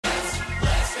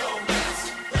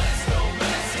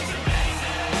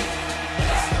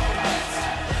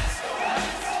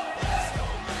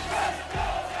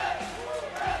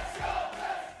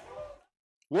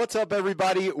What's up,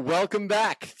 everybody? Welcome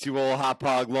back to Old Hot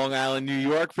Pog, Long Island, New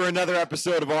York, for another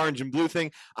episode of Orange and Blue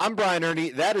Thing. I'm Brian Ernie.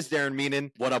 That is Darren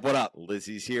Meenan. What up, what up?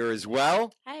 Lizzie's here as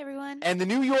well. Hi, everyone. And the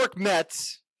New York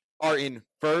Mets are in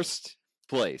first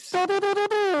place. Not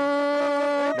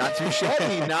too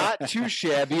shabby. Not too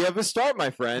shabby of a start, my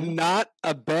friend. Not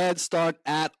a bad start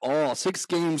at all. 6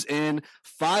 games in,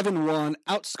 5-1,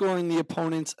 outscoring the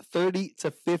opponents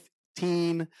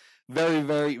 30-15. Very,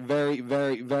 very, very,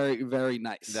 very, very, very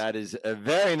nice. That is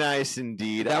very nice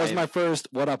indeed. That was my first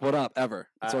what up ever.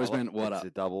 It's always been what up.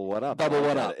 It's a double what up. Double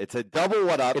what up. It's a double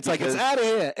what up. It's like, it's out of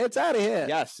here. It's out of here.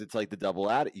 Yes, it's like the double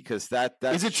out because that's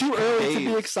Is it too early to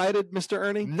be excited, Mr.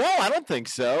 Ernie? No, I don't think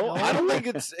so. No. I don't think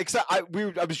it's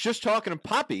exciting. I was just talking to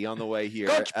Poppy on the way here,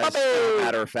 Coach as Poppy! a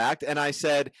matter of fact, and I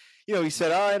said, he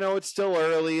said, "Oh, I know it's still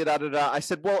early." Da da da. I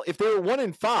said, "Well, if they were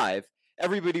 1-5,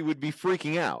 everybody would be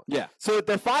freaking out. Yeah. So if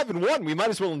they're 5-1, we might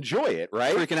as well enjoy it,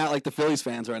 right?" Freaking out like the Phillies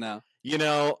fans right now.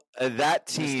 That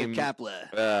team. Mr.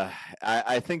 Kapler.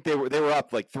 I think they were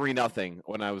up like 3-0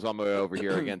 when I was on my way over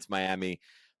here against Miami,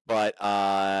 but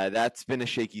that's been a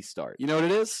shaky start. You know what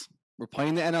it is? We're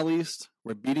playing the NL East.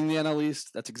 We're beating the NL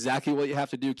East. That's exactly what you have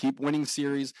to do. Keep winning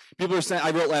series. People are saying, I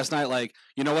wrote last night, like,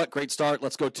 you know what? Great start.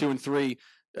 Let's go 2-3,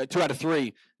 2 out of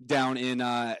 3 down in,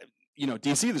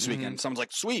 DC this weekend. Someone's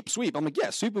like, sweep. I'm like, yeah,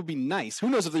 sweep would be nice. Who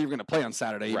knows if they're going to play on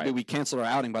Saturday? Right. We canceled our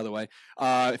outing, by the way,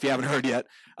 if you haven't heard yet.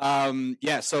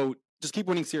 So just keep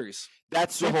winning series.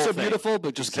 That's the Sweeps whole are thing. beautiful,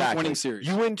 but just keep winning series.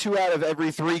 You win 2 out of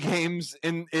every 3 games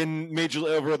in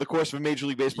over the course of a Major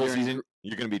League Baseball season,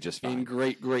 you're going to be just fine. In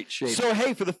great shape. So,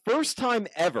 hey, for the first time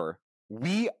ever,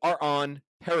 we are on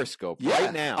Periscope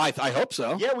right now. I hope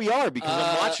so. Yeah, we are, because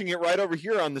I'm watching it right over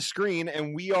here on the screen,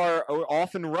 and we are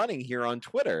off and running here on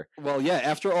Twitter. Well, yeah,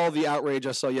 after all the outrage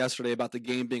I saw yesterday about the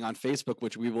game being on Facebook,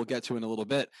 which we will get to in a little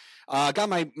bit, got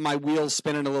my wheels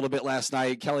spinning a little bit last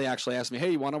night. Kelly actually asked me,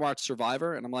 hey, you want to watch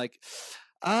Survivor? And I'm like,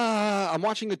 I'm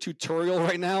watching a tutorial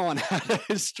right now on how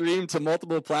to stream to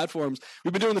multiple platforms.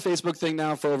 We've been doing the Facebook thing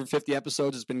now for over 50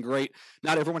 episodes. It's been great.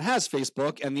 Not everyone has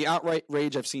Facebook, and the outright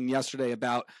rage I've seen yesterday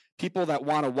about people that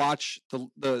want to watch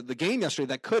the game yesterday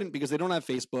that couldn't because they don't have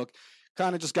Facebook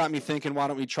kind of just got me thinking, why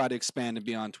don't we try to expand and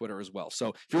be on Twitter as well? So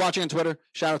if you're watching on Twitter,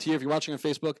 shout out to you. If you're watching on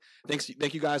Facebook,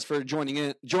 thank you guys for joining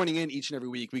in each and every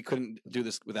week. We couldn't do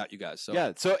this without you guys. So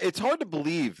yeah, so it's hard to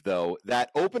believe, though, that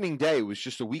opening day was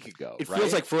just a week ago. It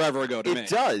feels like forever ago to me.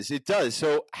 It does.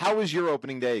 So how was your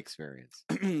opening day experience?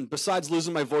 Besides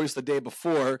losing my voice the day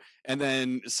before and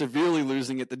then severely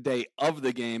losing it the day of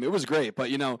the game, it was great. But,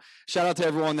 shout out to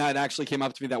everyone that actually came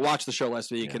up to me that watched the show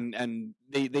last week, and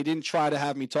they didn't try to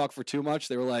have me talk for too much.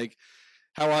 They were like,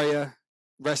 how are you?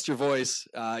 Rest your voice.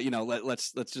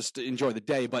 Let's just enjoy the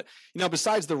day. But,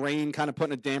 besides the rain kind of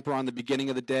putting a damper on the beginning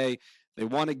of the day, they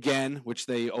won again, which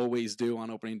they always do on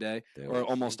opening day, or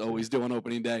almost always do on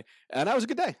opening day. And that was a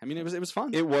good day. I mean, it was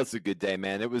fun. It was a good day,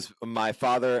 man. It was my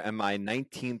father and my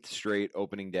 19th straight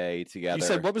opening day together. You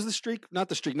said, what was the streak? Not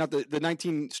the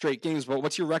 19 straight games, but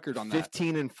what's your record on that?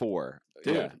 15-4.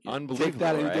 Dude, yeah, unbelievable. Take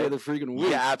that any right? day of the freaking week.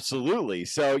 Yeah, absolutely.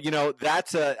 So,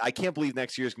 that's I can't believe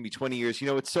next year is going to be 20 years.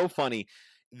 It's so funny.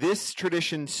 This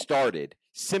tradition started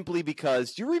simply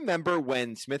because, do you remember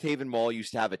when Smith Haven Mall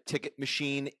used to have a ticket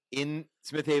machine in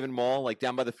Smith Haven Mall, like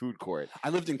down by the food court? I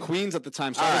lived in Queens at the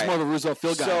time, so I was more of a Roosevelt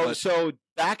Field guy. So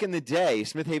back in the day,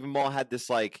 Smith Haven Mall had this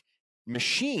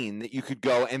machine that you could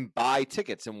go and buy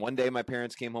tickets. And one day my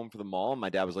parents came home from the mall and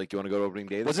my dad was like, do you want to go to opening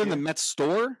day? Was it in the Mets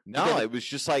store? No, it was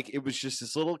just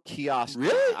this little kiosk.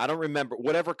 Really? I don't remember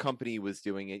whatever company was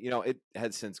doing it. It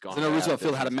had since gone. So Roosevelt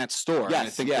Field had a Mets store.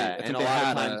 Yes, and a lot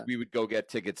of times we would go get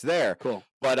tickets there. Cool.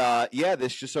 But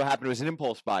this just so happened it was an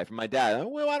impulse buy from my dad.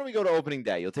 Well, why don't we go to opening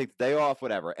day? You'll take the day off,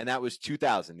 whatever. And that was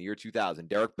the year 2000.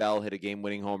 Derek Bell hit a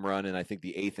game-winning home run in I think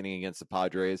the 8th inning against the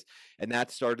Padres, and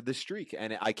that started the streak.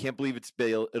 And I can't believe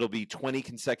it'll be 20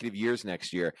 consecutive years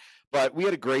next year. But we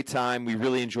had a great time. We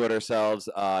really enjoyed ourselves.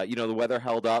 The weather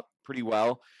held up pretty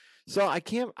well. So I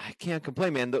can't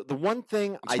complain, man. The one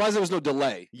thing I'm surprised there was no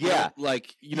delay. Yeah.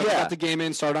 Got the game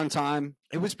in, start on time.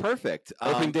 It was perfect.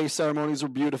 Opening day ceremonies were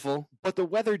beautiful. But the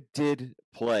weather did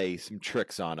play some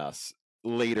tricks on us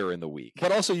later in the week.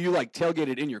 But also you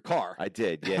tailgated in your car. I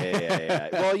did. Yeah.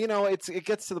 Well, it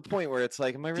gets to the point where it's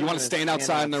like, am I really you want to stand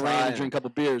outside in the rain and drink a couple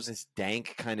beers? This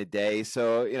dank kind of day.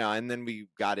 So, and then we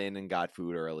got in and got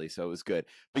food early, so it was good.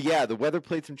 But yeah, the weather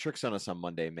played some tricks on us on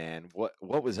Monday, man.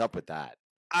 What was up with that?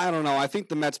 I don't know. I think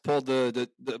the Mets pulled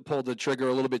the trigger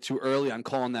a little bit too early on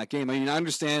calling that game. I mean, I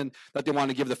understand that they want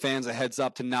to give the fans a heads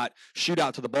up to not shoot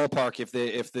out to the ballpark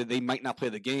if they might not play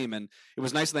the game, and it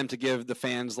was nice of them to give the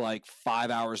fans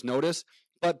 5 hours notice.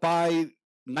 But by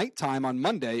nighttime on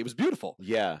Monday. It was beautiful.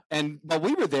 Yeah. And while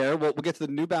we were there, we'll get to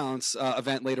the New Balance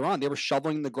event later on. They were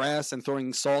shoveling the grass and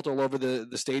throwing salt all over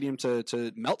the stadium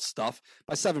to melt stuff.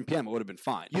 By 7 p.m., it would have been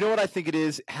fine. You know what I think it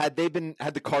is? Had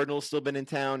the Cardinals still been in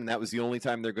town, and that was the only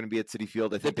time they're going to be at Citi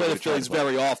Field, I They think play the would've tried Phillies to win.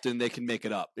 very often. They can make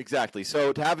it up. Exactly.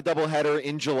 So to have a doubleheader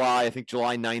in July, I think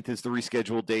July 9th is the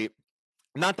rescheduled date.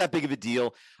 Not that big of a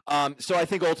deal. So I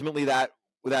think ultimately that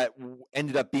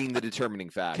ended up being the determining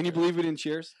factor. Can you believe we didn't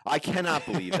cheers? I cannot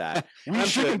believe that. I'm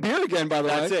drinking beer again, by the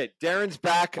way. That's it. Darren's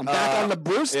back. I'm back on the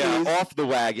brewskis. Off the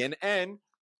wagon. And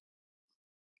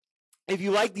if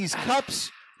you like these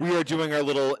cups, we are doing our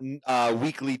little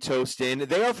weekly toast in.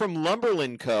 They are from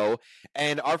Lumberland Co.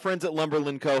 And our friends at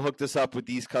Lumberland Co. hooked us up with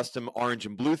these custom orange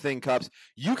and blue thing cups.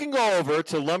 You can go over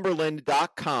to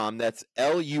lumberland.com. That's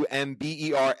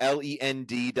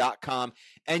LUMBERLEND.com.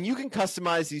 And you can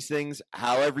customize these things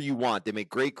however you want. They make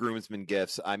great groomsmen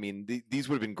gifts. I mean, these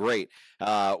would have been great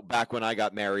back when I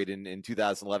got married in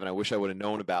 2011. I wish I would have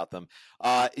known about them.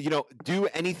 Do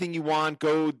anything you want.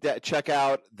 Go check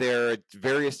out their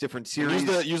various different series.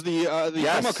 Use the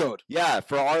promo code. Yeah,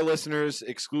 for our listeners,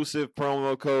 exclusive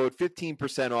promo code,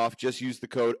 15% off. Just use the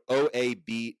code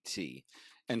OABT.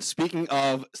 And speaking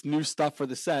of new stuff for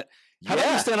the set, how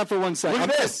about you stand up for 1 second? Look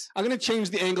at this. I'm going to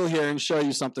change the angle here and show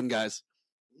you something, guys.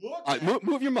 Look.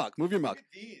 Move your mug. Move your mug. Look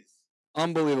at these.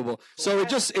 Unbelievable. So it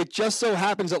just so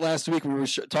happens that last week when we were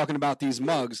talking about these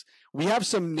mugs, we have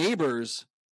some neighbors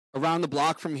around the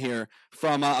block from here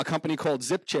from a company called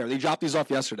Zip Chair. They dropped these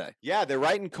off yesterday. Yeah, they're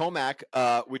right in Comac,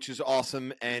 which is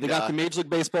awesome. And they got the Major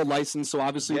League Baseball license, so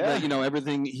obviously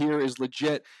everything here is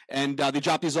legit. And they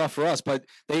dropped these off for us, but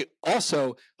they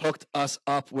also hooked us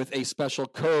up with a special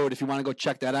code. If you want to go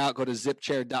check that out, go to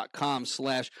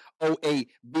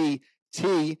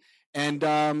zipchair.com/OABT. And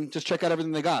just check out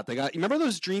everything they got. You remember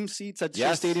those dream seats at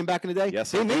Shea Stadium back in the day?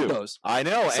 Yes, they made those. I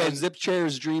know. So and Zip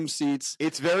Chair's dream seats.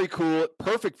 It's very cool.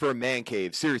 Perfect for a man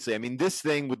cave. Seriously, I mean, this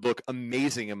thing would look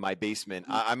amazing in my basement.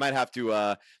 I might have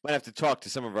to talk to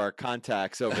some of our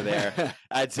contacts over there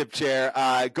at Zip Chair.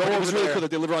 It was really cool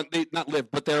that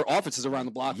but their offices around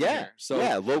the block. Yeah. Here. So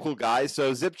local guys.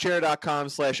 So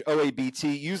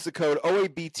zipchair.com/OABT. Use the code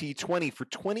OABT20 for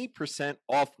 20%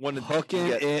 off one of it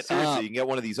seriously, up. You can get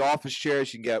one of these office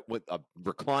chairs. You can get with a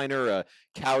recliner, a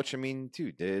couch. I mean,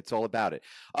 dude, it's all about it.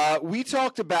 We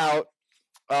talked about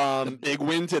the big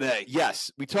win today. Yes,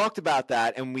 we talked about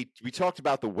that, and we talked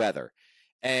about the weather,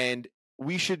 and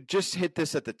we should just hit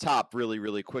this at the top really,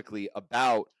 really quickly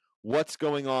about what's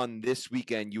going on this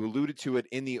weekend. You alluded to it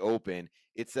in the open.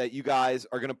 It's that you guys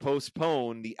are going to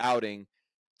postpone the outing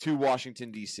to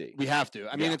Washington, D.C. We have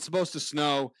to. I mean, it's supposed to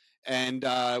snow, and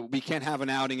we can't have an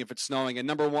outing if it's snowing. And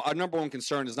our number one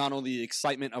concern is not only the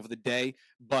excitement of the day,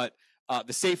 but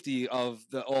the safety of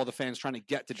all the fans trying to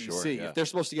get to Sure, D.C. yeah. If they're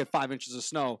supposed to get 5 inches of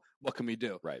snow, what can we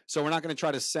do? Right. So we're not going to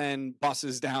try to send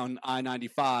buses down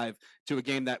I-95 to a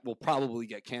game that will probably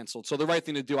get canceled. So the right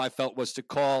thing to do, I felt, was to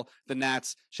call the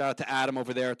Nats. Shout out to Adam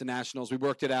over there at the Nationals. We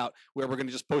worked it out where we're going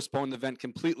to just postpone the event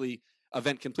completely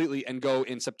and go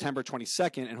in September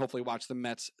 22nd and hopefully watch the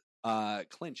Mets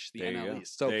clinch the There you NL go.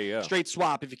 East. So There you go. straight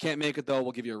swap. If you can't make it though,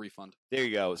 we'll give you a refund. There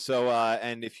you go. So,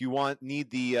 and if you need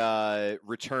the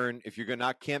return, if you're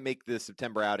can't make the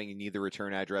September outing, you need the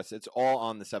return address. It's all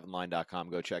on the 7line.com.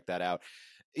 Go check that out.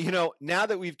 You know, now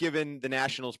that we've given the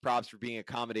Nationals props for being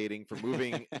accommodating for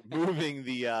moving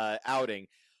the outing,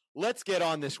 let's get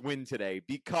on this win today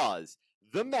because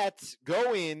the Mets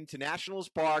go into Nationals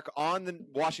Park on the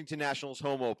Washington Nationals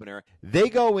home opener. They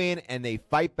go in and they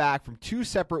fight back from two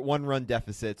separate one-run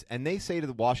deficits, and they say to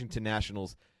the Washington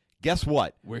Nationals, guess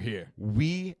what? We're here.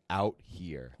 We out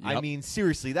here. Yep. I mean,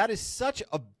 seriously, that is such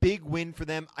a big win for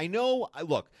them. I know,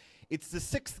 look, it's the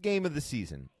 6th game of the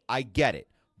season. I get it.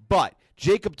 But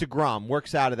Jacob deGrom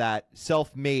works out of that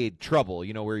self-made trouble,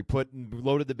 where he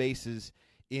loaded the bases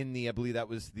in I believe that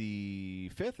was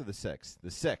the 5th or the 6th? The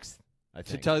 6th. I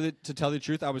To think. tell you the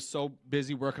truth, I was so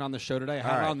busy working on the show today. I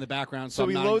had All it right. on in the background. So I'm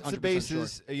he not loads the 100%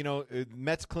 bases.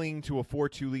 Mets clinging to a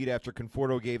 4-2 lead after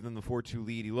Conforto gave them the 4-2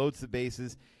 lead. He loads the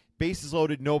bases. Bases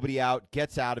loaded, nobody out,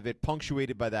 gets out of it,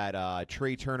 punctuated by that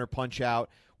Trey Turner punch out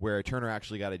where Turner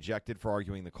actually got ejected for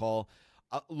arguing the call.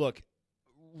 Look,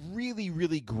 really,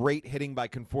 really great hitting by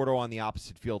Conforto on the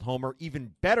opposite field homer.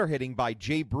 Even better hitting by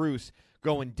Jay Bruce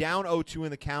going down 0-2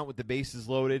 in the count with the bases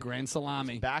loaded. Grand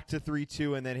salami. Back to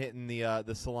 3-2 and then hitting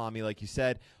the salami, like you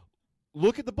said.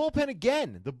 Look at the bullpen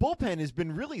again. The bullpen has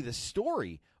been really the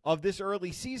story of this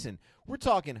early season. We're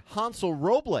talking Hansel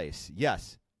Robles.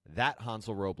 Yes, that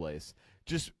Hansel Robles.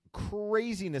 Just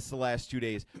craziness the last 2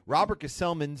 days. Robert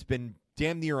Gesellman's been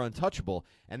damn near untouchable.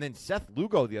 And then Seth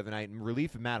Lugo the other night in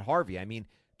relief of Matt Harvey. I mean,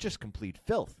 just complete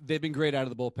filth. They've been great out of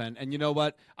the bullpen. And you know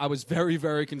what? I was very,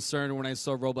 very concerned when I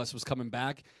saw Robles was coming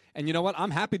back. And you know what?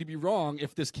 I'm happy to be wrong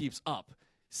if this keeps up.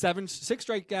 6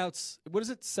 strikeouts. What is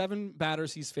it? 7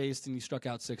 batters he's faced, and he struck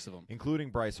out 6 of them. Including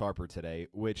Bryce Harper today,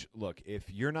 which, look,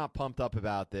 if you're not pumped up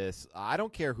about this, I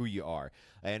don't care who you are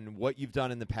and what you've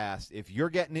done in the past. If you're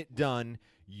getting it done,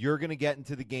 you're going to get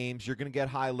into the games. You're going to get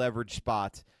high leverage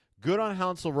spots. Good on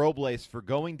Hansel Robles for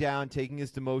going down, taking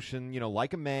his demotion,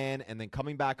 like a man, and then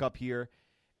coming back up here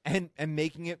and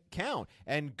making it count.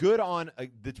 And good on,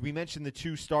 we mentioned the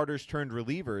 2 starters turned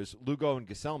relievers, Lugo and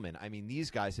Gesellman. I mean,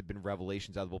 these guys have been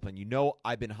revelations out of the bullpen.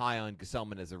 I've been high on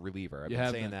Gesellman as a reliever. I've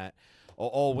been saying that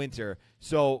all winter.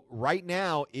 So right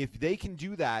now, if they can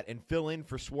do that and fill in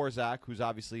for Swarzak, who's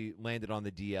obviously landed on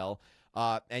the DL,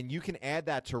 and you can add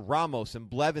that to Ramos and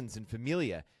Blevins and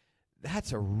Familia,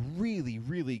 that's a really,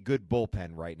 really good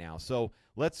bullpen right now. So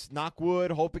let's knock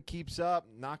wood, hope it keeps up,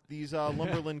 knock these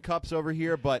Lumberland Cups over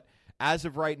here. But as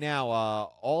of right now,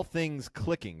 all things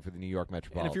clicking for the New York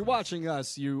Metropolitans. And if you're watching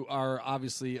us, you are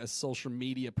obviously a social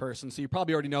media person, so you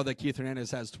probably already know that Keith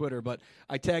Hernandez has Twitter, but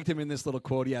I tagged him in this little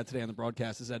quote he had today on the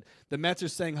broadcast. He said, the Mets are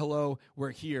saying hello, we're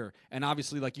here. And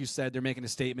obviously, like you said, they're making a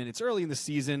statement. It's early in the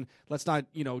season. Let's not,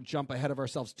 jump ahead of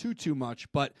ourselves too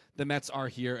much, but the Mets are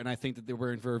here, and I think that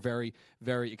we're in for a very,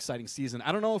 very exciting season.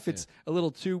 I don't know if it's a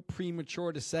little too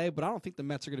premature to say, but I don't think the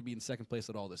Mets are going to be in second place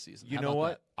at all this season. You know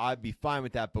what? I'd be fine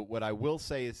with that, but what I will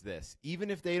say is this: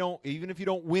 even if you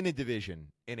don't win a division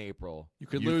in April, you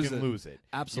can lose it.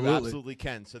 Absolutely, you absolutely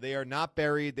can. So they are not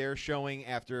buried. They're showing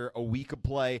after a week of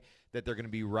play that they're going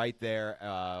to be right there.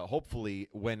 Hopefully,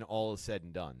 when all is said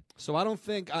and done. So I don't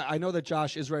think I know that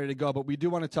Josh is ready to go, but we do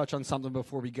want to touch on something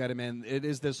before we get him in. It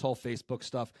is this whole Facebook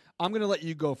stuff. I'm going to let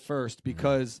you go first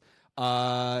because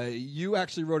you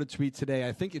actually wrote a tweet today.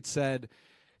 I think it said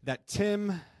that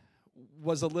Tim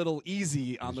was a little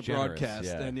easy on the generous, broadcast,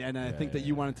 yeah. and I think that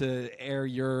you wanted to air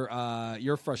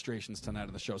your frustrations tonight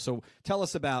on the show. So tell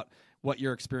us about what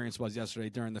your experience was yesterday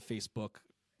during the Facebook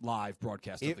live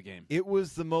broadcast of the game. It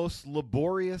was the most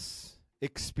laborious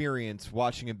experience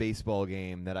watching a baseball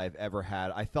game that I've ever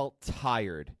had. I felt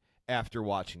tired after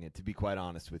watching it, to be quite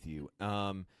honest with you.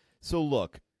 So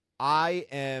look, I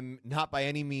am not by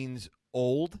any means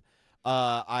old.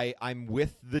 I'm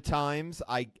with the times.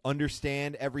 I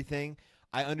understand everything.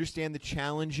 I understand the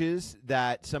challenges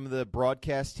that some of the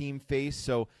broadcast team face.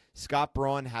 So Scott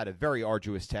Braun had a very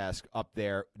arduous task up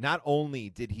there. Not only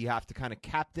did he have to kind of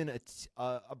captain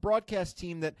a broadcast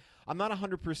team that I'm not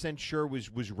 100% sure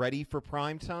was ready for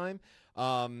prime time,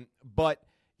 but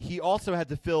he also had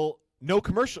to fill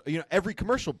every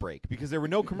commercial break because there were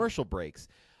no commercial breaks.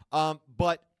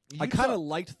 But I kind of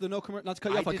liked the no commercial. Not to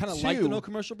cut you off. I kind of liked the no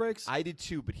commercial breaks. I did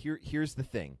too. But here's the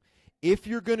thing: if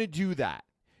you're going to do that,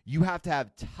 you have to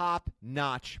have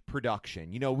top-notch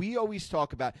production. We always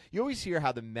talk about. You always hear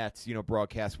how the Mets,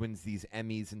 broadcast wins these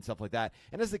Emmys and stuff like that.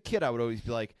 And as a kid, I would always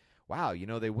be like, "Wow,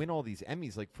 they win all these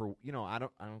Emmys like for I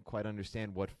don't quite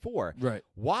understand what for." Right.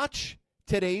 Watch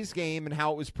today's game and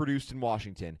how it was produced in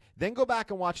Washington. Then go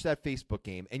back and watch that Facebook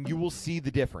game, and you will see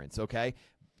the difference. Okay.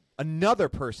 Another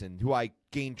person who I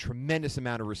gained tremendous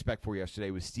amount of respect for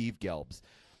yesterday was Steve Gelbs.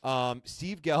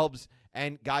 Steve Gelbs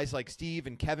and guys like Steve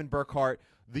and Kevin Burkhardt,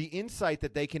 the insight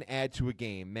that they can add to a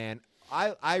game, man,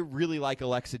 I really like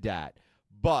Alexa Dat.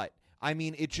 But, I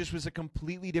mean, it just was a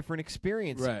completely different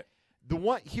experience. Right.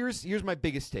 Here's my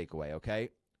biggest takeaway, okay?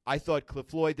 I thought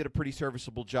Cliff Lloyd did a pretty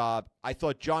serviceable job. I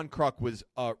thought John Kruk was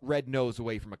a red nose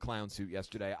away from a clown suit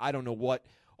yesterday. I don't know what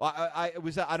I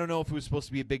don't know if it was supposed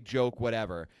to be a big joke,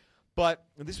 whatever. But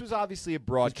this was obviously a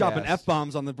broadcast. He's dropping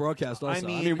F-bombs on the broadcast also. I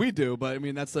mean, we do, but I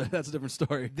mean, that's a different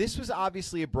story. This was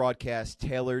obviously a broadcast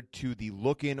tailored to the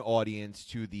look-in audience,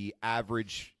 to the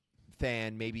average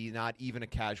fan, maybe not even a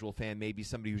casual fan, maybe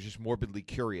somebody who's just morbidly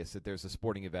curious that there's a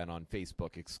sporting event on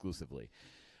Facebook exclusively.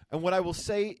 And what I will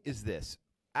say is this.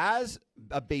 As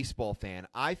a baseball fan,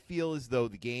 I feel as though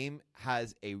the game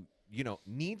has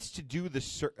needs to do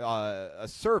a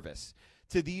service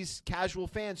to these casual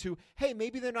fans who, hey,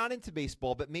 maybe they're not into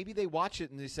baseball, but maybe they watch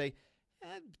it and they say,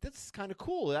 that's kind of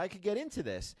cool. I could get into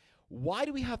this. Why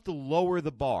do we have to lower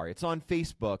the bar? It's on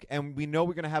Facebook, and we know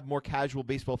we're going to have more casual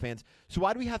baseball fans. So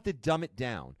why do we have to dumb it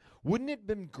down? Wouldn't it have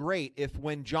been great if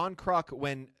when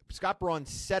Scott Braun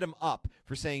set him up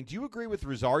for saying, do you agree with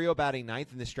Rosario batting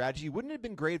ninth in this strategy? Wouldn't it have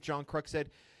been great if John Kruk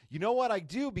said, you know what, I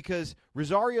do, because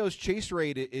Rosario's chase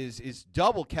rate is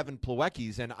double Kevin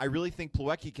Plawecki's, and I really think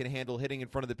Plawecki can handle hitting in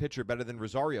front of the pitcher better than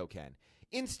Rosario can.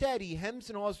 Instead, he hems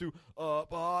and haws through,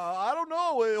 I don't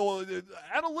know,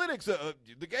 analytics,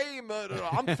 the game,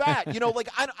 I'm fat. Like,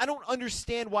 I don't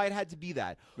understand why it had to be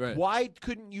that. Right. Why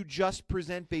couldn't you just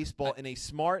present baseball in a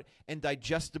smart and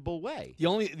digestible way?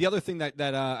 The other thing that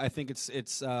I think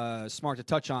it's smart to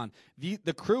touch on,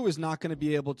 the crew is not going to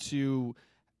be able to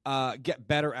get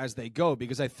better as they go,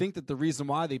 because I think that the reason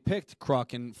why they picked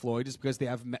Kruk and Floyd is because they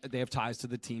have ties to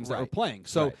the teams that were playing.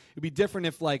 So it'd be different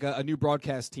if like a new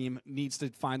broadcast team needs to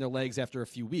find their legs after a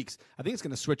few weeks. I think it's going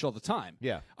to switch all the time.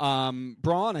 Yeah.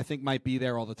 Braun, I think, might be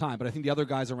there all the time, but I think the other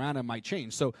guys around him might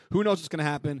change. So who knows what's going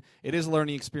to happen? It is a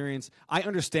learning experience. I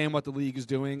understand what the league is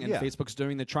doing and Facebook's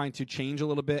doing. They're trying to change a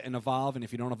little bit and evolve, and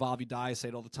if you don't evolve, you die. I say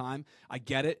it all the time. I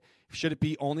get it. Should it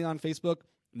be only on Facebook?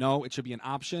 No, it should be an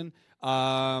option.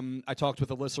 I talked with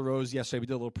Alyssa Rose yesterday. We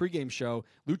did a little pregame show.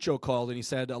 Lucho called, and he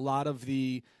said a lot of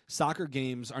the soccer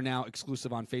games are now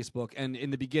exclusive on Facebook. And in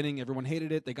the beginning, everyone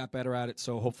hated it. They got better at it,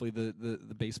 so hopefully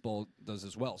the baseball does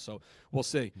as well. So we'll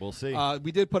see. We'll see.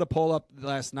 We did put a poll up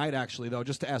last night, actually, though,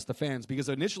 just to ask the fans, because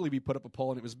initially we put up a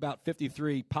poll, and it was about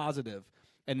 53 positive.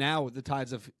 And now the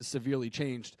tides have severely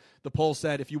changed. The poll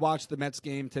said, if you watched the Mets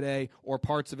game today or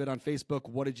parts of it on Facebook,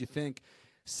 what did you think?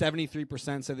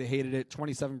 73% said they hated it.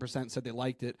 27% said they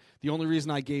liked it. The only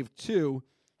reason I gave 2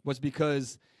 was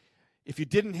because if you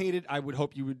didn't hate it, I would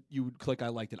hope you would click I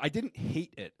liked it. I didn't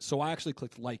hate it, so I actually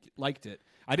clicked liked it.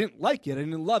 I didn't like it. I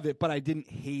didn't love it, but I didn't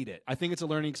hate it. I think it's a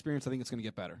learning experience. I think it's going to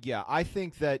get better. Yeah, I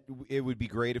think that it would be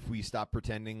great if we stopped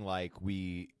pretending like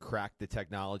we cracked the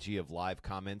technology of live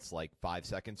comments like 5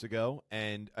 seconds ago,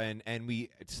 and we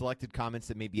selected comments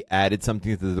that maybe added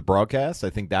something to the broadcast.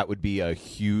 I think that would be a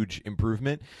huge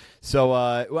improvement. So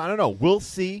I don't know. We'll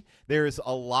see. There's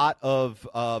a lot of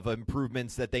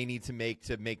improvements that they need to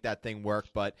make that thing work,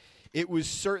 but it was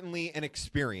certainly an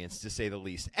experience, to say the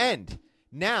least. And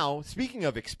now, speaking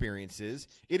of experiences,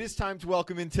 it is time to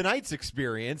welcome in tonight's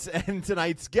experience and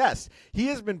tonight's guest. He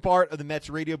has been part of the Mets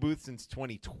radio booth since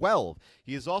 2012.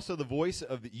 He is also the voice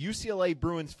of the UCLA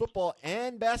Bruins football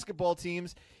and basketball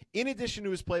teams. In addition to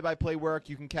his play-by-play work,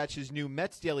 you can catch his new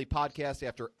Mets Daily podcast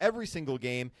after every single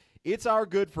game. It's our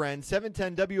good friend,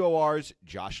 710 WOR's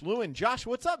Josh Lewin. Josh,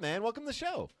 what's up, man? Welcome to the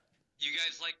show. You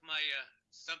guys like my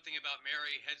something about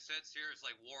Mary headsets here? It's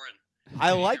like Warren.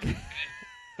 I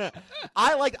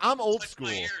like I'm old school.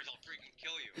 My ears, I'll freaking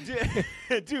kill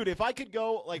you. Dude, if I could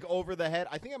go like over the head,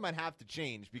 I think I might have to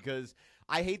change because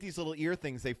I hate these little ear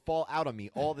things. They fall out on me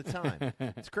all the time.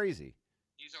 It's crazy.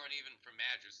 These aren't even from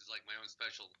Madras. It's like my own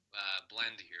special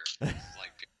blend here. It's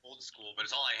like old school, but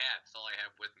it's all I have. It's all I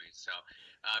have with me. So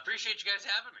appreciate you guys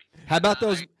having me. How about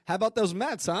those? How about those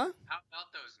Mets, huh? How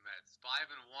about those Mets?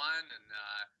 5-1, and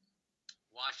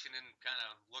Washington kind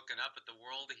of looking up at the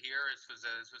world here. This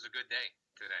was a good day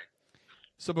today.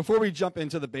 So before we jump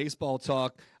into the baseball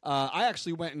talk, I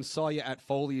actually went and saw you at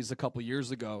Foley's a couple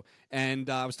years ago, and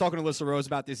I was talking to Alyssa Rose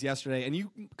about this yesterday. And you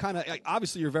kind of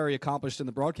obviously you're very accomplished in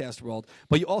the broadcast world,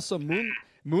 but you also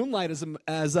moonlight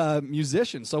as a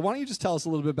musician. So why don't you just tell us a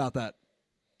little bit about that?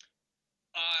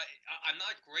 I'm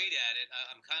not great at it.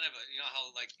 I'm kind of you know how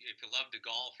like if you love to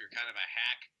golf, you're kind of a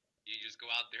hack. You just go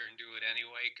out there and do it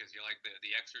anyway because you like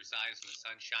the exercise and the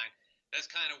sunshine. That's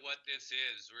kind of what this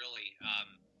is, really.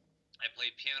 I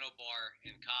played piano bar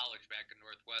in college back in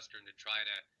Northwestern to try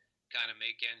to kind of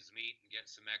make ends meet and get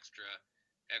some extra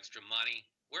money.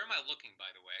 Where am I looking,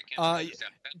 by the way? I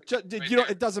can't.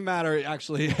 It doesn't matter,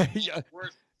 actually.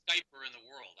 Worst Skyper in the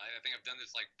world. I think I've done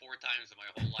this like 4 times in my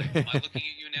whole life. Am I looking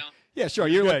at you now? Yeah, sure.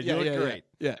 You're good. You look great.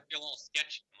 Yeah. I feel all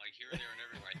sketchy. I'm like here, there, and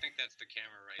everywhere. I think that's the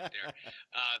camera right there.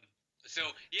 So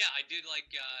yeah, I did like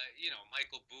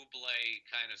Michael Bublé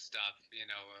kind of stuff,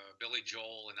 Billy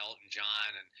Joel and Elton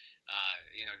John, and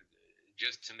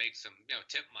just to make some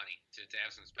tip money to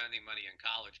have some spending money in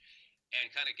college,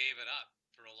 and kind of gave it up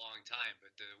for a long time.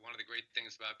 But one of the great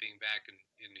things about being back in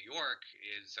New York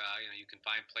is you can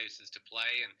find places to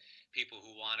play and people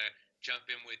who want to jump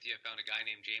in with you. I found a guy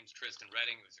named James Tristan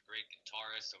Redding, who's a great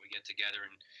guitarist, so we get together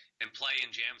and play and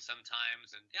jam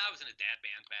sometimes. And I was in a dad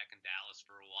band back in Dallas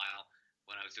for a while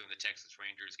when I was doing the Texas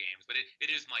Rangers games. But it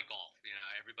is my golf.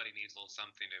 Everybody needs a little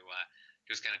something to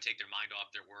just kind of take their mind off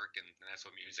their work, and that's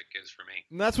what music is for me.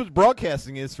 And that's what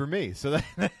broadcasting is for me. So that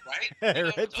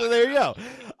right? Right? So there you go.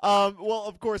 Well,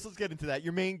 of course, let's get into that.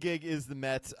 Your main gig is the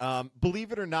Mets. Believe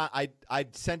it or not, I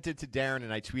sent it to Darren and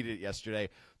I tweeted it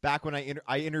yesterday. Back when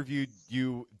I interviewed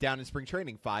you down in spring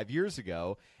training 5 years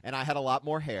ago, and I had a lot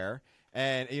more hair,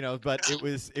 and but it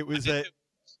was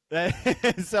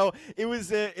so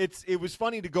it was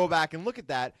funny to go back and look at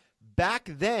that.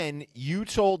 Back then, you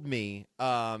told me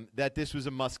that this was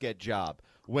a must-get job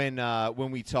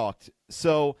when we talked.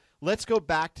 So let's go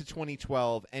back to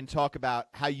 2012 and talk about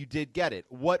how you did get it.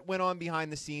 What went on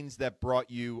behind the scenes that brought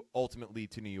you ultimately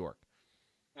to New York?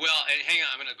 Well, hang on.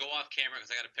 I'm going to go off camera because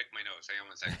I got to pick my nose. Hang on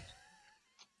 1 second.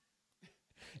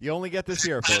 You only get this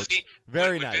here, folks.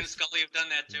 Very would nice. Vince Scully have done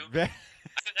that too?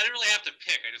 I didn't really have to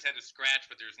pick. I just had to scratch,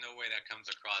 but there's no way that comes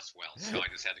across well. So I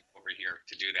just had to go over here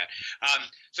to do that.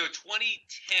 So 2010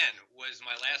 was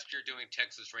my last year doing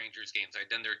Texas Rangers games. I'd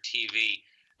done their TV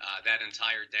that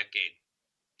entire decade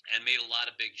and made a lot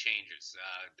of big changes.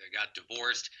 They got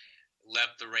divorced,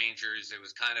 left the Rangers. It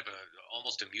was kind of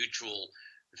almost a mutual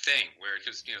thing where it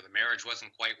just, the marriage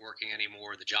wasn't quite working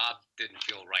anymore. The job didn't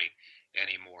feel right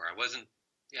anymore.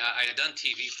 I had done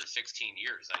TV for 16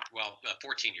 years.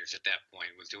 14 years at that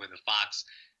point. Was doing the Fox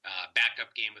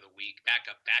backup game of the week.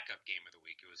 Backup game of the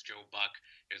week. It was Joe Buck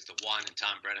as the 1 and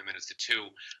Tom Brenneman as the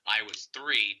 2. I was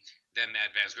 3. Then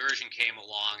Matt Vasgersian came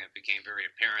along, and it became very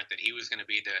apparent that he was going to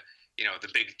be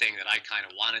the big thing that I kind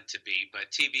of wanted to be.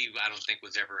 But TV, I don't think,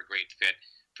 was ever a great fit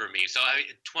for me. So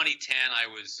in 2010,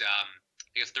 I was,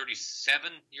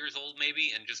 37 years old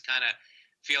maybe, and just kind of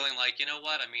feeling like, you know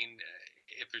what? I mean,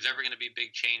 if there's ever going to be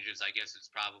big changes, I guess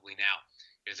it's probably now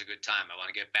is a good time. I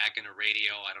want to get back into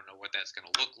radio. I don't know what that's going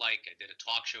to look like. I did a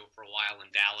talk show for a while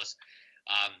in Dallas.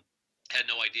 Had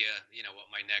no idea, what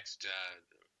my next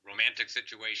romantic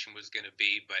situation was going to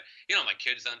be. But, my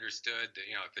kids understood that,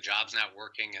 if the job's not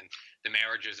working and the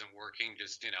marriage isn't working,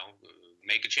 just,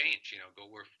 make a change,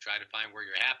 try to find where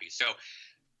you're happy. So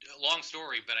long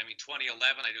story, but 2011,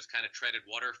 I just kind of treaded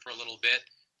water for a little bit.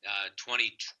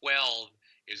 2012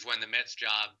 is when the Mets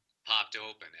job popped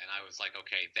open, and I was like,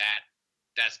 okay,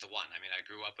 that's the one. I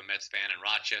grew up a Mets fan in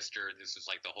Rochester. This was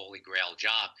like the holy grail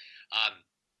job.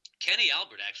 Kenny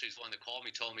Albert actually is the one that called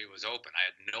me, told me it was open. I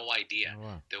had no idea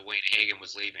that Wayne Hagan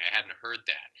was leaving. I hadn't heard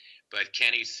that. But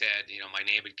Kenny said, my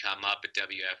name had come up at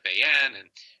WFAN, and,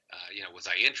 was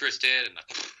I interested? And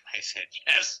I said,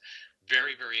 yes,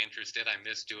 very, very interested. I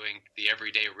miss doing the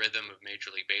everyday rhythm of Major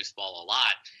League Baseball a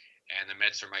lot. And the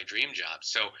Mets are my dream job.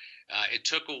 So it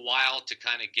took a while to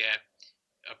kind of get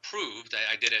approved.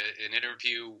 I did an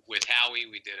interview with Howie.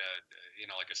 We did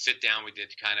a sit down. We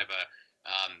did kind of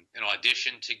an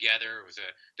audition together. It was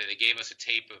they gave us a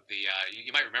tape of the.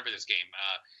 You might remember this game.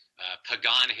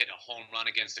 Pagan hit a home run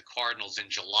against the Cardinals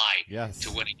in July to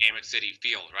win a game at Citi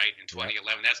Field, right, in 2011.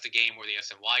 Yep. That's the game where the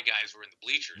SNY guys were in the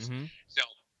bleachers. Mm-hmm. So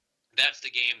that's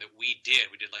the game that we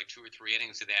did. We did like 2 or 3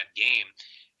 innings of that game.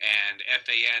 And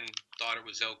FAN thought it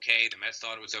was okay. The Mets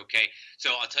thought it was okay.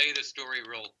 So I'll tell you this story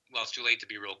it's too late to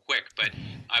be real quick, but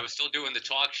I was still doing the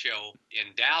talk show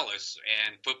in Dallas,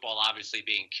 and football obviously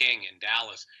being king in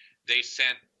Dallas, they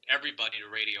sent everybody to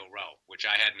Radio Row, which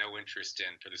I had no interest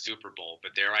in for the Super Bowl.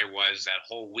 But there I was that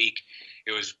whole week.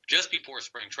 It was just before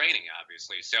spring training,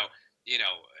 obviously. So,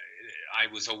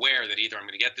 I was aware that either I'm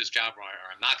going to get this job or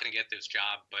I'm not going to get this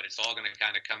job, but it's all going to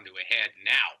kind of come to a head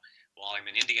now. While I'm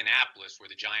in Indianapolis, where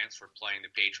the Giants were playing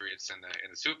the Patriots in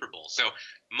the Super Bowl. So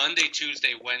Monday,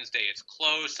 Tuesday, Wednesday, it's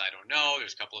close. I don't know.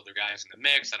 There's a couple other guys in the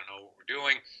mix. I don't know what we're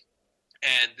doing.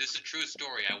 And this is a true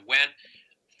story. I went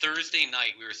Thursday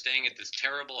night. We were staying at this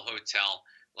terrible hotel,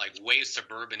 like way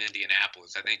suburban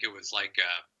Indianapolis. I think it was like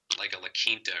a La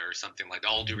Quinta or something like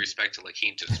that. All due respect to La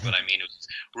Quintas, but it was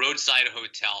roadside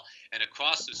hotel. And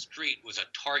across the street was a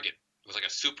Target. It was like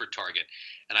a super Target.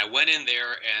 And I went in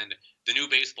there, and the new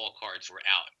baseball cards were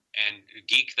out. And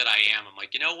geek that I am, I'm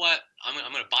like, you know what? I'm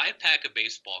going to buy a pack of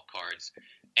baseball cards.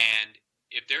 And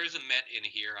if there's a Met in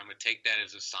here, I'm going to take that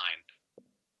as a sign.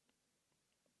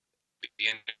 Be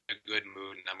in a good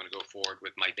mood, and I'm going to go forward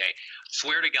with my day.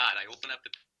 Swear to God, I open up the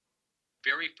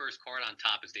very first card on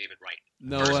top is David Wright.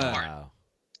 No way.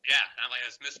 Yeah, I'm like,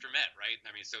 that's Mr. Met, right?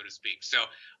 So to speak. So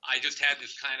I just had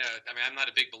this kind of, I'm not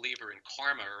a big believer in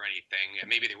karma or anything, and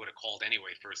maybe they would have called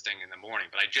anyway first thing in the morning,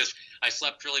 but I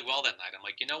slept really well that night. I'm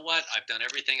like, you know what? I've done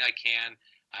everything I can.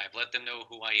 I've let them know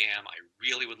who I am. I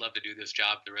really would love to do this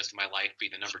job for the rest of my life, be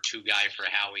the number 2 guy for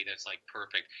Howie. That's like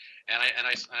perfect. And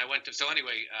I went to, so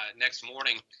anyway, next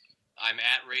morning, I'm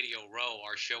at Radio Row.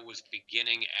 Our show was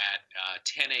beginning at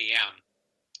 10 a.m.,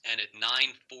 and at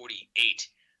 9:48,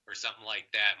 or something like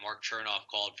that, Mark Chernoff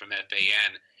called from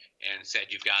FAN and said,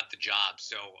 you've got the job.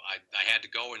 So I had to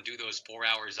go and do those 4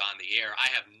 hours on the air. I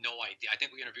have no idea. I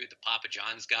think we interviewed the Papa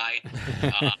John's guy.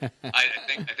 I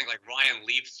think like Ryan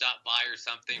Leaf stopped by or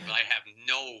something, but I have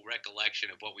no recollection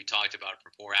of what we talked about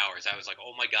for 4 hours. I was like,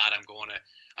 oh my God,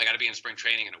 I got to be in spring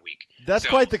training in a week. That's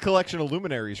quite the collection of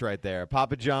luminaries right there.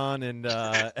 Papa John and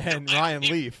Ryan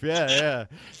Leaf. Yeah.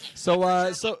 So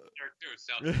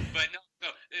but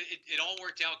it all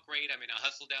worked out great. I mean, I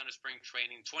hustled down to spring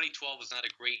training. 2012 was not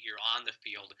a great year on the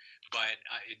field, but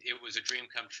it was a dream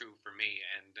come true for me,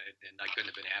 and I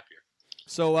couldn't have been happier.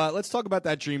 So let's talk about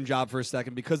that dream job for a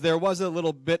second, because there was a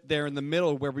little bit there in the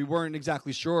middle where we weren't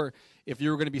exactly sure if you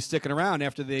were going to be sticking around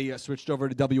after they switched over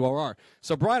to WRR.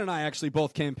 So Brian and I actually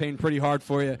both campaigned pretty hard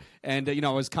for you, and I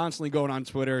was constantly going on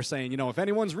Twitter saying, if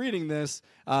anyone's reading this,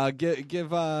 give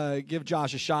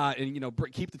Josh a shot and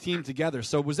keep the team together.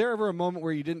 So was there ever a moment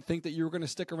where you didn't think that you were going to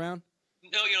stick around?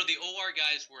 No, the OR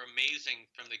guys were amazing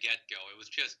from the get-go. It was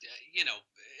just,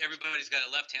 everybody's got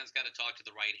left hand's got to talk to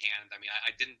the right hand. I mean,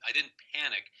 I didn't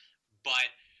panic, but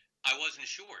I wasn't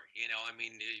sure. I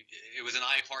mean, it was an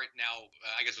iHeart now.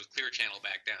 I guess it was Clear Channel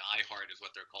back then. iHeart is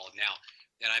what they're called now.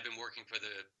 And I've been working for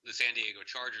the San Diego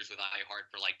Chargers with iHeart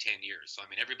for like 10 years. So I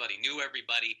mean, everybody knew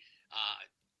everybody.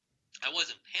 I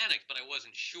wasn't panicked, but I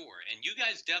wasn't sure. And you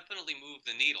guys definitely moved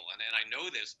the needle. And I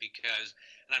know this because,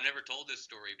 and I've never told this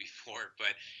story before,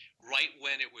 but right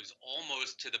when it was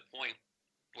almost to the point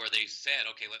where they said,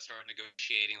 okay, let's start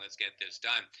negotiating, let's get this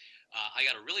done, I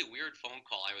got a really weird phone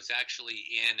call. I was actually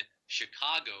in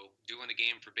Chicago doing a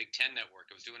game for Big Ten Network.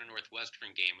 I was doing a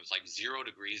Northwestern game. It was like 0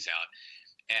 degrees out.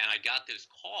 And I got this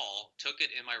call, took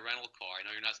it in my rental car. I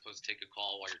know you're not supposed to take a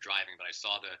call while you're driving, but I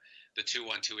saw the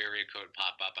 212 area code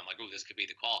pop up. I'm like, oh, this could be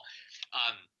the call.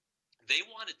 They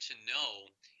wanted to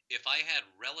know if I had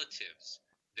relatives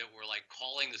that were like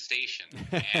calling the station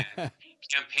and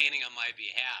campaigning on my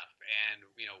behalf. And,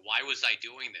 why was I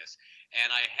doing this?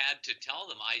 And I had to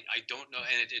tell them, I don't know.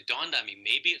 And it dawned on me,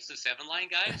 maybe it's the 7-Line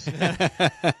guys.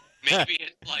 Maybe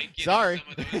it's like, Sorry.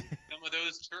 Some of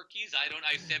those turkeys. I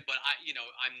said, but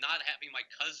I'm not having my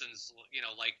cousins,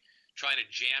 like try to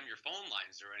jam your phone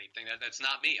lines or anything. That's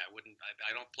not me.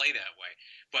 I don't play that way.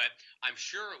 But I'm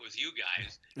sure it was you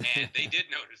guys, and they did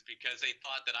notice because they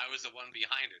thought that I was the one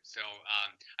behind it. So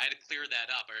I had to clear that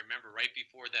up. I remember right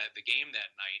before the game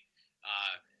that night,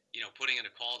 putting in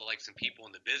a call to like some people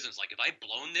in the business, like, have I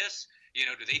blown this?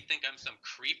 Do they think I'm some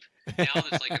creep now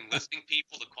that's like enlisting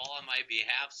people to call on my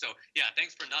behalf? So yeah,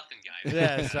 thanks for nothing, guys.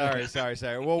 Yeah,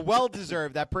 sorry. Well, well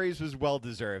deserved. That praise was well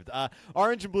deserved.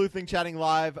 Orange and Blue Thing chatting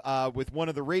live with one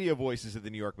of the radio voices of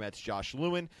the New York Mets, Josh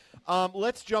Lewin.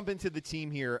 Let's jump into the team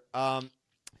here.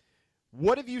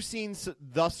 What have you seen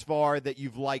thus far that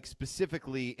you've liked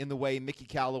specifically in the way Mickey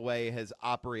Callaway has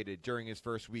operated during his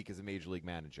first week as a Major League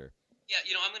Manager?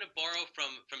 Yeah, I'm going to borrow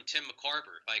from Tim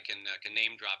McCarver, if I can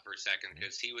name drop for a second,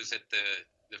 because he was at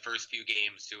the first few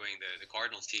games doing the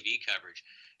Cardinals TV coverage.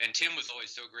 And Tim was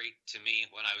always so great to me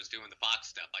when I was doing the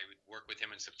Fox stuff. I would work with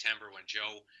him in September when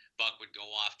Joe Buck would go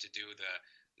off to do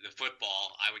the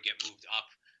football. I would get moved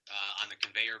up on the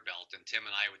conveyor belt, and Tim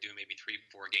and I would do maybe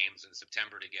 3-4 games in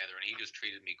September together, and he just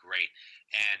treated me great.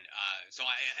 And so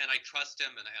I trust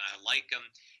him, and I like him.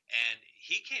 And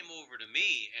he came over to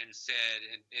me and said,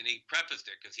 and he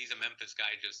prefaced it because he's a Memphis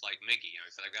guy just like Mickey.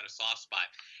 He said, I've got a soft spot.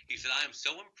 He said, I am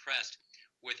so impressed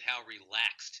with how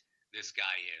relaxed this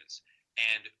guy is.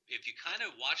 And if you kind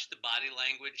of watch the body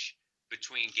language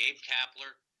between Gabe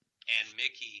Kapler and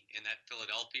Mickey in that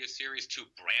Philadelphia series, two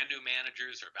brand new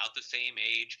managers are about the same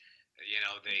age.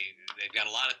 They've got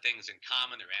a lot of things in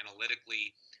common. They're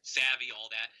analytically savvy,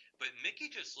 all that. But Mickey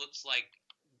just looks like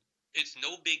it's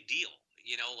no big deal.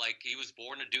 Like he was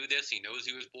born to do this. He knows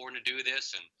he was born to do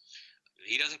this, and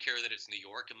he doesn't care that it's New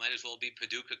York. It might as well be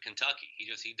Paducah, Kentucky. He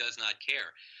does not care.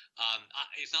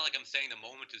 It's not like I'm saying the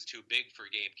moment is too big for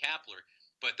Gabe Kapler,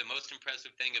 but the most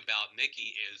impressive thing about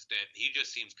Mickey is that he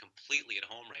just seems completely at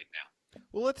home right now.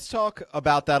 Well, let's talk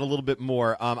about that a little bit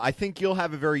more. I think you'll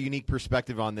have a very unique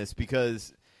perspective on this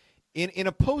because in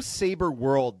a post-Sabre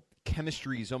world,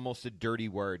 chemistry is almost a dirty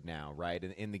word now, right,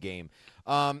 in the game.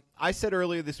 I said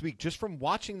earlier this week, just from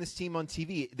watching this team on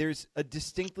TV, there's a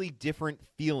distinctly different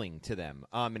feeling to them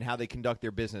in how they conduct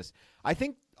their business. I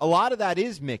think a lot of that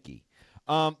is Mickey.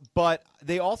 But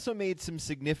they also made some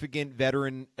significant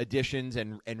veteran additions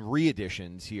and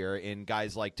re-additions here in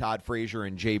guys like Todd Frazier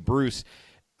and Jay Bruce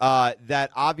that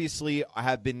obviously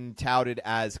have been touted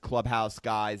as clubhouse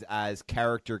guys, as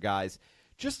character guys.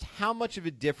 Just how much of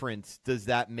a difference does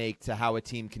that make to how a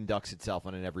team conducts itself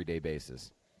on an everyday basis?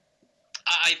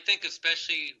 I think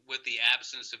especially with the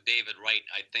absence of David Wright,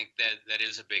 I think that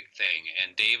is a big thing.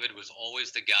 And David was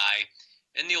always the guy,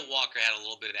 and Neil Walker had a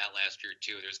little bit of that last year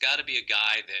too. There's got to be a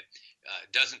guy that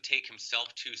doesn't take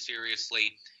himself too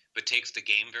seriously, but takes the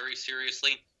game very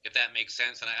seriously, if that makes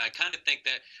sense. And I kind of think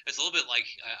that it's a little bit like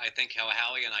I think how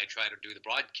Howie and I try to do the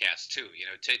broadcast too.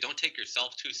 Don't take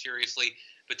yourself too seriously,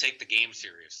 but take the game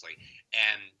seriously.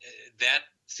 And that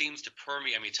seems to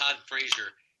permeate. I mean, Todd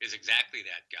Frazier is exactly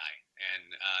that guy.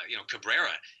 And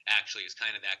Cabrera actually is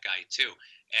kind of that guy too.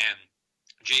 And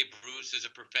Jay Bruce is a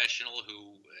professional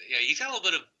who, he's got a little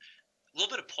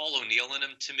bit of Paul O'Neill in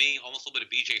him to me, almost a little bit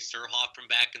of BJ Surhoff from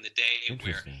back in the day,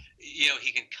 where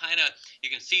he can you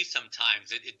can see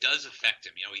sometimes it does affect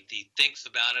him. He thinks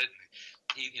about it.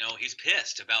 And he's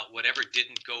pissed about whatever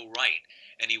didn't go right,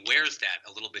 and he wears that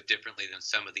a little bit differently than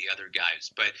some of the other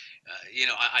guys. But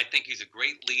I think he's a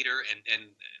great leader, and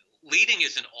leading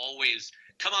isn't always,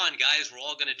 come on, guys, we're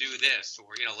all going to do this,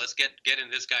 or let's get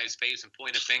in this guy's face and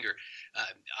point a finger.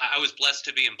 I was blessed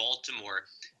to be in Baltimore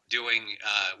doing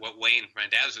what Wayne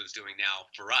Randazzo is doing now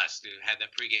for us. Who had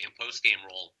that pregame, postgame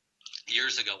role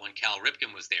years ago when Cal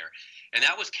Ripken was there, and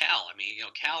that was Cal. I mean,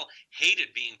 Cal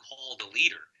hated being called a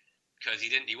leader because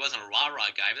he wasn't a rah-rah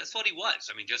guy, but that's what he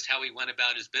was. I mean, just how he went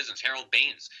about his business. Harold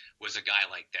Baines was a guy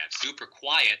like that, super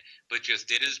quiet, but just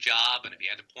did his job, and if he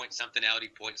had to point something out,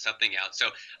 he'd point something out. So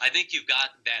I think you've got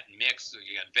that mix.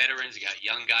 You got veterans, you got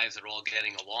young guys that are all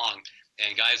getting along,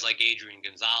 and guys like Adrian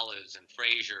Gonzalez and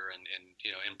Frazier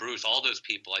and Bruce, all those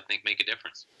people, I think, make a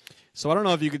difference. So I don't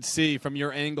know if you could see from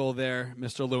your angle there,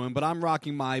 Mr. Lewin, but I'm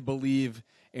rocking my Believe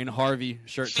in Harvey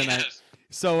shirt tonight. Yes.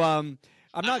 So I'm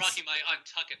not rocking my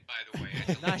Untuck It, by the way.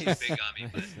 It's a little too big on me.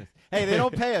 But... Hey, they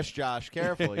don't pay us, Josh.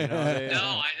 Careful, No, I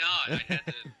know. I had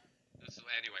to.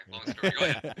 Anyway, long story. Go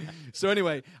ahead. So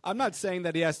anyway, I'm not saying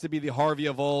that he has to be the Harvey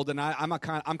of old, and I'm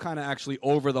kind of actually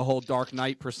over the whole Dark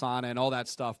Knight persona and all that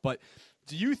stuff. But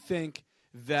do you think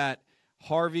that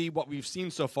Harvey, what we've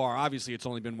seen so far, obviously it's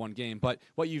only been one game, but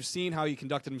what you've seen, how he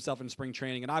conducted himself in spring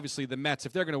training, and obviously the Mets,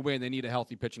 if they're going to win, they need a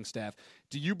healthy pitching staff.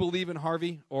 Do you believe in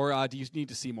Harvey, or do you need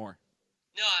to see more?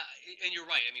 No, and you're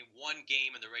right. I mean, one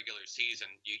game in the regular season,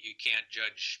 you can't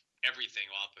judge everything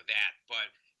off of that.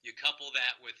 But you couple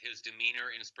that with his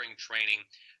demeanor in spring training,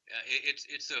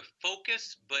 it's a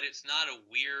focus, but it's not a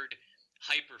weird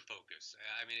hyper focus.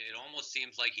 I mean, it almost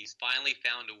seems like he's finally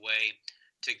found a way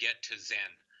to get to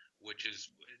Zen, which is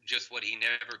just what he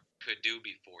never could do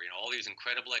before. All these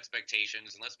incredible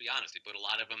expectations, and let's be honest, he put a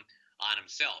lot of them on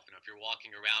himself. If you're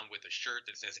walking around with a shirt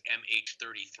that says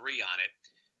MH33 on it,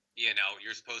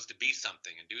 you're supposed to be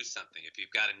something and do something. If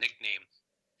you've got a nickname,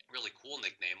 really cool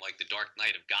nickname like the Dark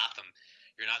Knight of Gotham,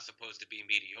 you're not supposed to be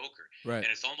mediocre. Right. And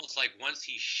it's almost like once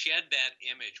he shed that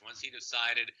image, once he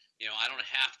decided, I don't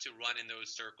have to run in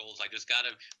those circles, I just got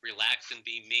to relax and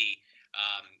be me.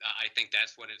 I think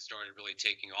that's when it started really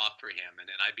taking off for him.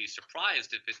 And I'd be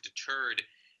surprised if it deterred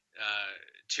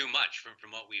too much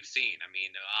from what we've seen. I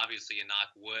mean, obviously you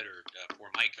knock wood or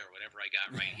Formica or whatever I got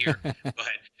right here,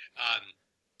 but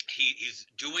he's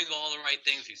doing all the right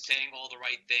things. He's saying all the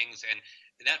right things. And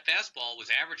that fastball was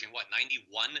averaging,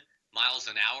 91 miles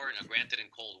an hour? Now, granted,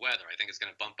 in cold weather, I think it's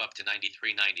going to bump up to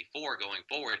 93, 94 going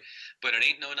forward. But it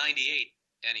ain't no 98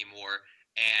 anymore.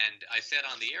 And I said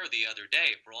on the air the other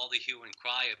day, for all the hue and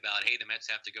cry about, hey, the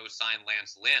Mets have to go sign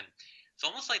Lance Lynn, it's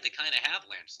almost like they kind of have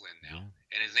Lance Lynn now.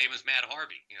 Yeah. And his name is Matt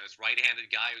Harvey. This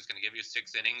right-handed guy who's going to give you 6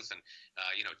 innings and,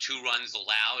 2 runs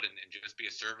allowed and just be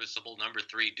a serviceable number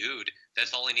 3 dude.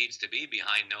 That's all he needs to be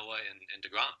behind Noah and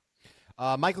DeGrom.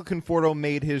 Michael Conforto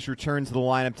made his return to the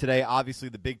lineup today. Obviously,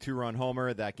 the big 2-run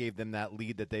homer that gave them that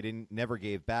lead that they never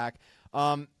gave back.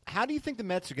 How do you think the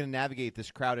Mets are going to navigate this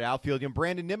crowded outfield?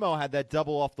 Brandon Nimmo had that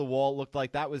double off the wall. It looked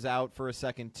like that was out for a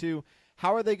second, too.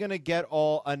 How are they going to get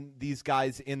all these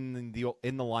guys in the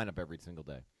lineup every single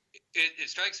day?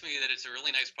 It strikes me that it's a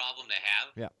really nice problem to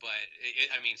have. Yeah. But,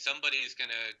 somebody's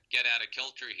going to get out of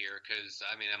kilter here because,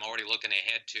 I'm already looking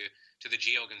ahead to the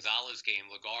Gio Gonzalez game.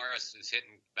 Lagares is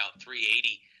hitting about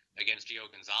 380 against Gio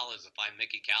Gonzalez. If I'm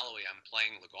Mickey Callaway, I'm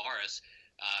playing Lagares.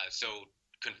 So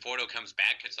Conforto comes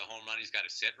back, hits a home run, he's got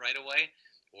to sit right away.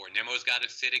 Or Nimmo's got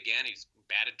to sit again. He's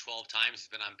batted 12 times,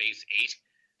 he's been on base 8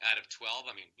 out of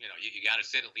 12. You got to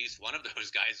sit at least one of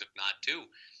those guys, if not 2.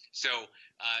 So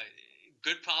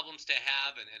good problems to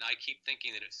have, and I keep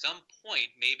thinking that at some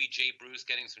point, maybe Jay Bruce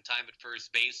getting some time at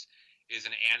first base is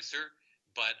an answer,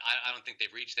 but I don't think they've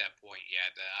reached that point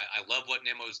yet. I love what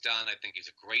Nimmo's done. I think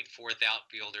he's a great 4th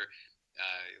outfielder.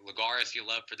 Lagares you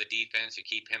love for the defense. You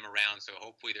keep him around, so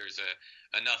hopefully there's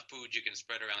enough food you can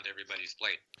spread around everybody's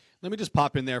plate. Let me just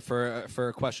pop in there for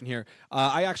a question here.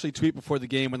 I actually tweeted before the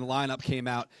game when the lineup came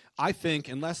out. I think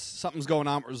unless something's going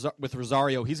on with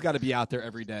Rosario, he's got to be out there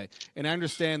every day. And I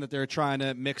understand that they're trying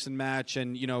to mix and match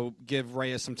and give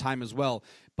Reyes some time as well.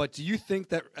 But do you think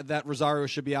that Rosario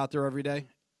should be out there every day?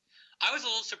 I was a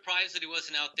little surprised that he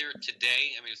wasn't out there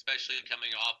today. Especially coming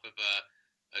off of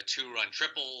a 2-run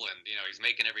triple, and he's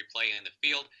making every play in the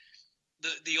field.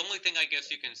 The only thing I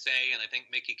guess you can say, and I think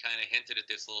Mickey kind of hinted at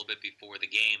this a little bit before the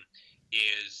game,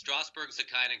 is Strasburg's the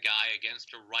kind of guy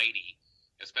against a righty.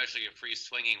 especially a free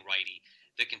swinging righty,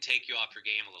 that can take you off your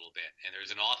game a little bit. And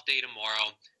there's an off day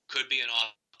tomorrow. Could be an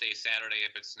off day Saturday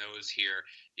if it snows here.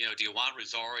 Do you want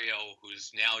Rosario,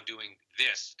 who's now doing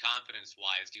this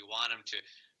confidence-wise, do you want him to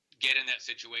get in that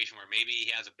situation where maybe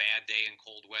he has a bad day in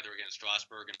cold weather against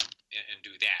Strasburg and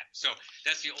do that? So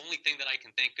that's the only thing that I can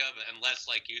think of, unless,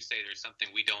 like you say, there's something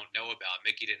we don't know about.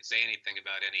 Mickey didn't say anything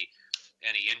about any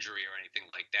injury or anything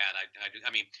like that.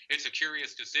 I mean, it's a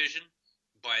curious decision,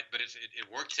 but it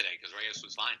worked today because Reyes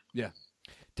was fine. Yeah.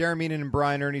 Darren Meenan and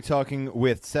Brian Ernie talking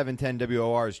with 710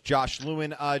 WOR's Josh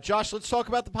Lewin. Josh, let's talk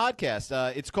about the podcast.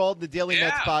 It's called the Daily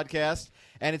Mets Podcast,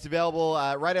 and it's available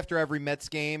right after every Mets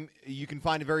game. You can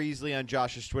find it very easily on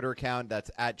Josh's Twitter account.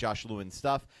 That's at Josh Lewin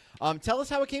Stuff. Tell us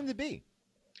how it came to be.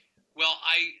 Well,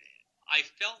 I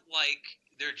felt like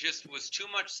there just was too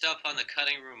much stuff on the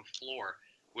cutting room floor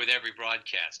with every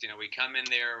broadcast. We come in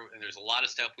there, and there's a lot of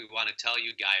stuff we want to tell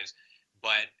you guys,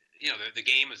 but the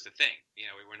game is the thing.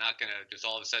 We're not going to just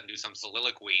all of a sudden do some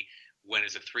soliloquy when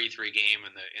it's a 3-3 game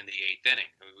in the eighth inning.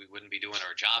 We wouldn't be doing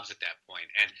our jobs at that point.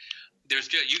 And there's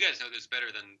just, you guys know this better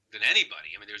than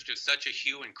anybody. I mean, there's just such a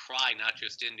hue and cry, not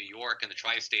just in New York and the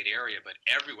tri-state area, but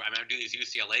everywhere. I mean, I do these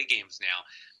UCLA games now,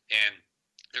 and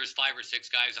there's 5 or 6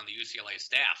 guys on the UCLA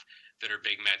staff that are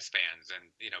big Mets fans, and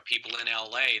people in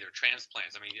LA, they're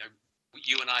transplants. I mean,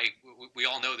 you and I, we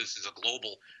all know this is a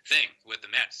global thing with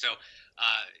the Mets. So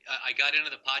I got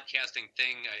into the podcasting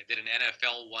thing. I did an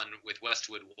NFL one with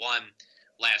Westwood One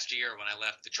last year when I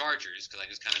left the Chargers because I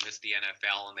just kind of missed the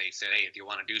NFL, and they said, hey, if you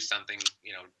want to do something,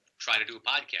 try to do a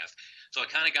podcast. So I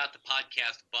kind of got the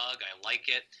podcast bug. I like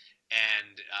it.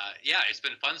 And, it's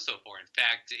been fun so far. In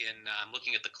fact, I'm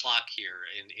looking at the clock here.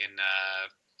 In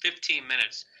 15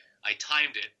 minutes, I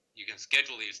timed it. You can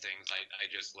schedule these things,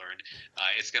 I just learned.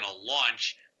 It's going to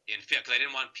launch in because I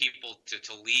didn't want people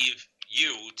to leave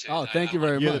you. Thank you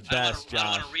very much. You're the best, I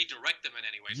don't want Josh. to redirect them in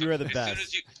any way. You are the best.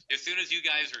 As soon as you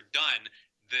guys are done,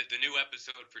 the new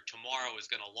episode for tomorrow is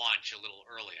going to launch a little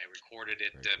early. I recorded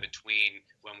it between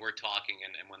when we're talking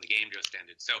and when the game just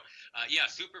ended. So,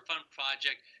 super fun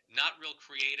project. Not real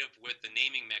creative with the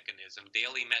naming mechanism.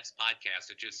 Daily Mets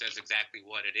Podcast. It just says exactly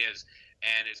what it is.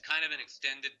 And it's kind of an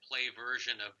extended play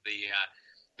version of the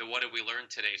What Did We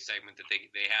Learn Today segment that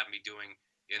they have me doing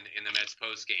in the Mets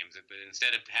post games. But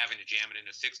instead of having to jam it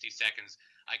into 60 seconds,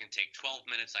 I can take 12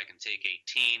 minutes. I can take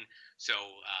 18. So,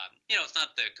 it's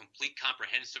not the complete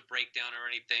comprehensive breakdown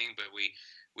or anything, but we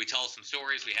tell some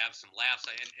stories. We have some laughs.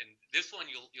 And this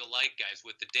one you'll like, guys.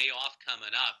 With the day off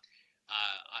coming up,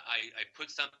 I put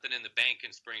something in the bank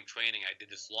in spring training. I did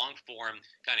this long form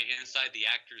kind of inside the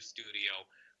actor's studio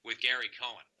with Gary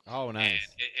Cohen. Oh, nice.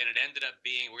 And it ended up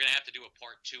being, we're going to have to do a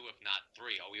part 2, if not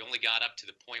 3. We only got up to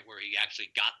the point where he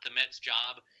actually got the Mets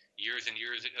job years and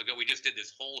years ago. We just did this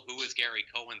whole Who is Gary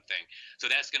Cohen thing. So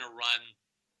that's going to run,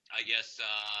 I guess,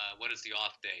 what is the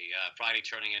off day? Friday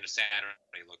turning into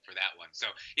Saturday. Look for that one. So,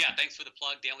 thanks for the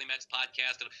plug, Daily Mets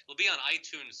Podcast. It'll be on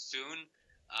iTunes soon.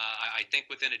 I think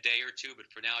within a day or two, but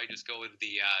for now I just go with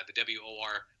the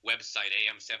WOR website,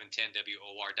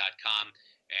 am710WOR.com,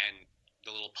 and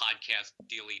the little podcast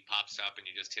dealie pops up, and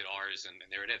you just hit ours, and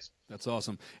there it is. That's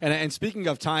awesome. And speaking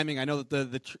of timing, I know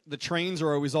that the trains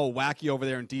are always all wacky over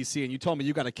there in D.C., and you told me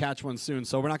you got to catch one soon,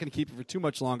 so we're not going to keep it for too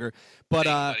much longer.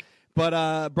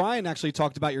 But Brian actually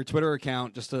talked about your Twitter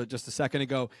account just a second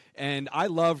ago, and I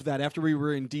loved that after we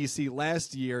were in D.C.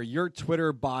 last year, your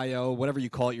Twitter bio, whatever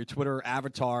you call it, your Twitter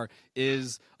avatar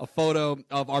is a photo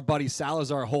of our buddy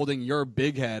Salazar holding your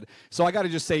big head. So I got to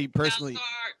just say personally,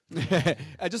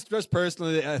 I just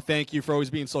personally thank you for always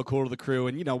being so cool to the crew.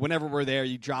 And whenever we're there,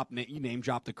 you name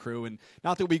drop the crew, and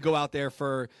not that we go out there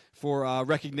for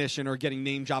recognition or getting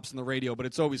name drops on the radio, but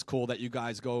it's always cool that you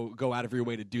guys go out of your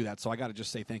way to do that. So I got to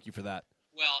just say thank you for that.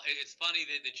 Well, it's funny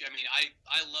that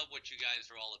I love what you guys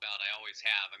are all about. I always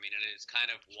have. I mean, and it's kind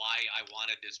of why I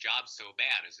wanted this job so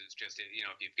bad. Is it's just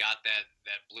if you've got that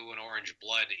blue and orange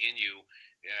blood in you,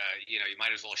 you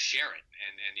might as well share it.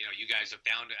 And you guys have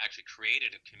actually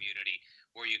created a community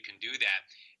where you can do that.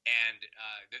 And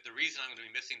the reason I'm going to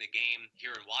be missing the game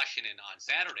here in Washington on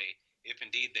Saturday, if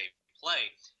indeed they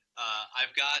play. I've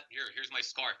got here's my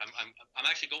scarf. I'm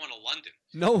actually going to London.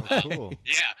 No way. Cool.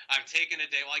 Yeah, I'm taking a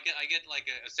day. Well, I get like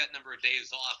a set number of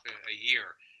days off a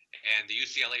year, and the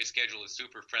UCLA schedule is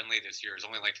super friendly this year. There's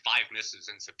only like 5 misses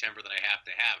in September that I have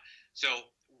to have. So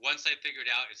once I figured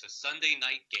out it's a Sunday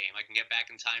night game, I can get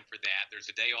back in time for that. There's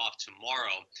a day off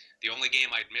tomorrow. The only game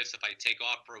I'd miss if I take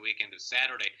off for a weekend is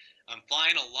Saturday. I'm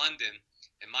flying to London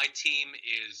and my team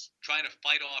is trying to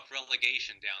fight off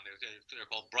relegation down there. They're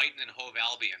called Brighton and Hove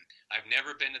Albion. I've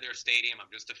never been to their stadium. I'm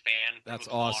just a fan. That's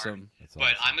from afar. awesome.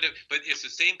 But But it's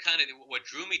the same kind of. What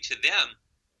drew me to them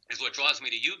is what draws me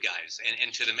to you guys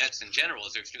and to the Mets in general.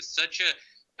 Is there's just such a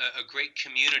great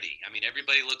community. I mean,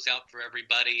 everybody looks out for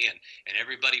everybody, and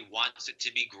everybody wants it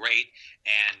to be great.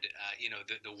 And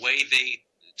the way they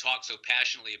talk so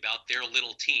passionately about their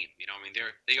little team. I mean,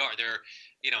 they're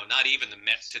not even the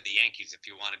Mets to the Yankees, if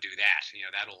you want to do that.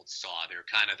 That old saw. They're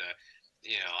kind of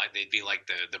they'd be like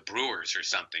the Brewers or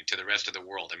something to the rest of the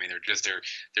world. I mean,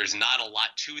 there's not a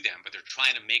lot to them, but they're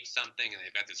trying to make something, and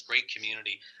they've got this great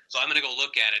community. So I'm going to go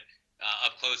look at it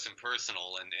up close and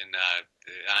personal, and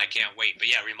I can't wait. But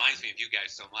yeah, it reminds me of you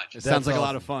guys so much. It sounds like a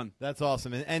lot of fun. That's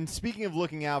awesome. And speaking of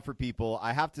looking out for people,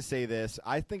 I have to say this.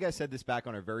 I think I said this back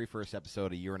on our very first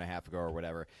episode a year and a half ago or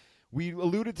whatever. We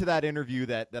alluded to that interview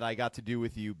that I got to do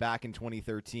with you back in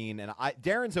 2013. And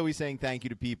Darren's always saying thank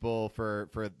you to people for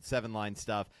 7-line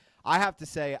stuff. I have to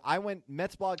say,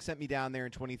 Mets Blog sent me down there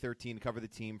in 2013 to cover the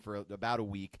team for about a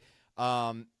week.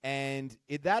 And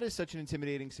that is such an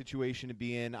intimidating situation to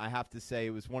be in. I have to say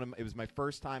it was my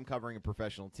first time covering a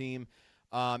professional team.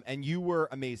 And you were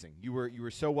amazing. You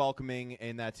were so welcoming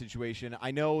in that situation.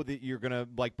 I know that you're gonna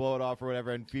blow it off or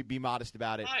whatever and be modest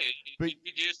about it. Right. But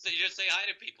you just say hi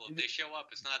to people if they show up.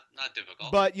 It's not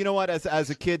difficult. But you know what? As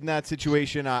a kid in that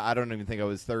situation, I don't even think I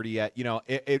was 30 yet.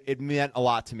 It meant a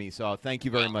lot to me. So thank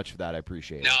you very much for that. I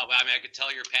appreciate it. No, I mean I could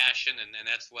tell your passion, and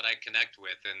that's what I connect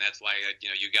with, and that's why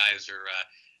you guys are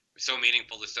so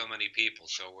meaningful to so many people.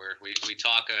 So we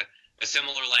talk a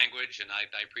similar language, and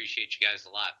I appreciate you guys a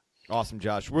lot. Awesome,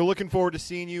 Josh. We're looking forward to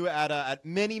seeing you at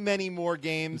many, many more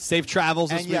games. Safe travels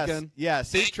this weekend. Yeah,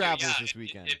 safe Thank travels you. Yeah, this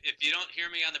weekend. If you don't hear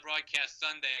me on the broadcast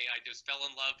Sunday, I just fell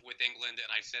in love with England,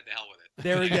 and I said to hell with it.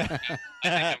 There we go.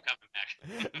 I think I'm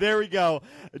coming back. There we go.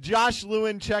 Josh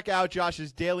Lewin, check out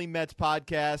Josh's Daily Mets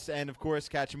podcast, and, of course,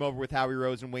 catch him over with Howie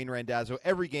Rose and Wayne Randazzo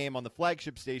every game on the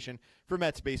flagship station for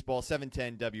Mets Baseball,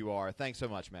 710 WR. Thanks so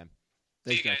much, man.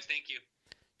 See you guys. Thank you.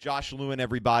 Josh Lewin,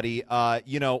 everybody.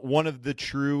 One of the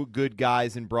true good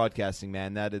guys in broadcasting,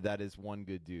 man. That is one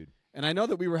good dude. And I know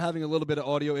that we were having a little bit of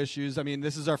audio issues. I mean,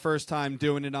 this is our first time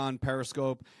doing it on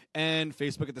Periscope and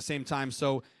Facebook at the same time,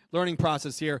 so learning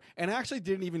process here. And I actually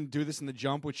didn't even do this in the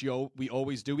jump, which we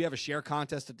always do. We have a share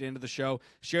contest at the end of the show.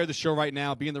 Share the show right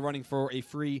now. Be in the running for a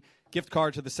free gift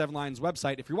card to the 7 Lines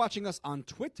website. If you're watching us on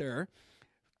Twitter,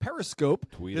 Periscope,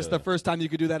 this is the first time you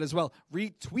could do that as well.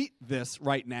 Retweet this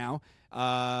right now.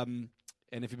 And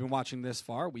if you've been watching this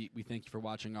far, we thank you for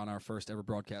watching on our first ever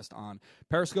broadcast on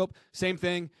Periscope. Same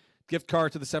thing, gift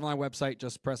card to the 7 Line website.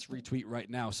 Just press retweet right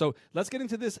now. So let's get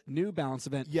into this New Balance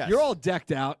event. Yes. You're all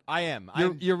decked out. I am.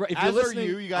 If you're as listening,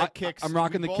 are you. You got kicks. I'm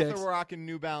rocking we the both kicks. Are rocking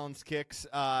New Balance kicks.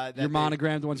 Your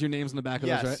monogrammed ones, your names on the back of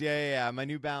yes, those, right? Yeah. My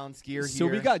New Balance gear So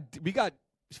here. we got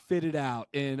fitted out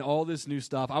in all this new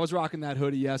stuff. I was rocking that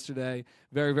hoodie yesterday.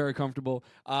 Very, very comfortable.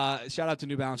 Shout out to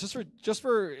New Balance just for just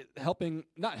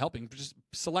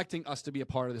selecting us to be a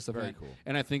part of this event. Very cool.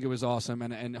 And I think it was awesome.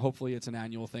 And hopefully it's an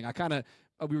annual thing.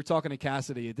 We were talking to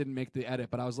Cassidy. It didn't make the edit,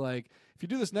 but I was like, if you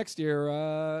do this next year,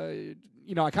 I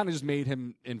kind of just made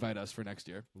him invite us for next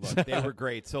year. Look, they were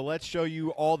great. So let's show you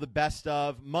all the best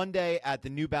of Monday at the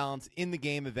New Balance in the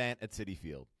Game event at Citi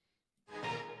Field.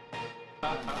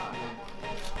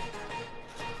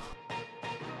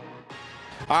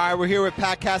 All right, we're here with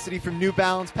Pat Cassidy from New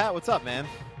Balance. Pat, what's up, man?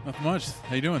 Nothing much.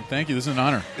 How you doing? Thank you. This is an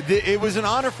honor. It was an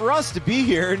honor for us to be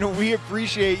here, and we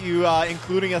appreciate you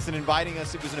including us and inviting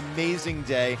us. It was an amazing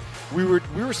day. We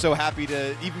were so happy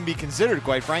to even be considered,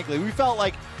 quite frankly. We felt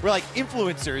like we're like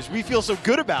influencers. We feel so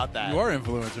good about that. You are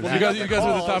influencers. Well, you guys are at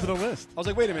the top of the list. I was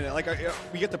like, wait a minute.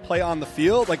 We get to play on the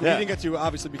field. We didn't get to,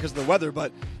 obviously, because of the weather.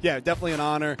 But, yeah, definitely an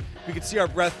honor. We could see our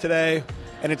breath today,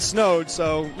 and it snowed.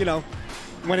 So,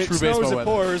 when it True snows, baseball it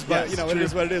weather. pours. But, Yes, it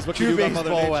is what it is. What true can you do about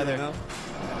baseball Mother Nature, weather.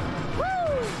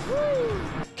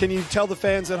 Can you tell the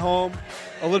fans at home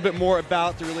a little bit more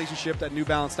about the relationship that New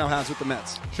Balance now has with the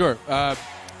Mets? Sure.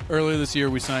 Earlier this year,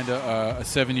 we signed a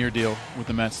 7-year deal with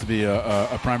the Mets to be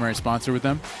a primary sponsor with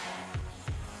them.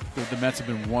 The Mets have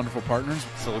been wonderful partners.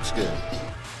 So it looks good.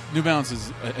 New Balance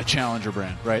is a challenger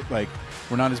brand, right?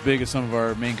 We're not as big as some of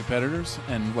our main competitors,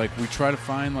 and we try to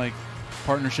find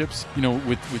partnerships,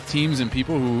 with teams and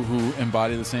people who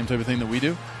embody the same type of thing that we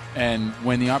do. And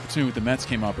when the opportunity with the Mets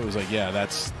came up, it was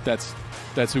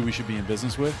that's who we should be in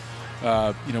business with.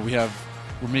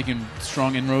 We're making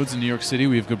strong inroads in New York City.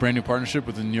 We have a brand new partnership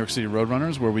with the New York City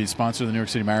Roadrunners, where we sponsor the New York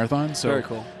City Marathon. So Very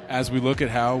cool. As we look at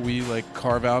how we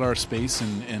carve out our space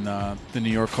in the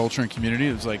New York culture and community,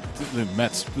 it's the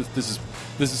Mets. This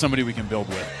is somebody we can build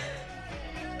with.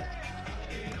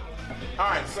 All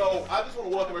right, so I just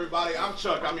want to welcome everybody. I'm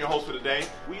Chuck. I'm your host for today.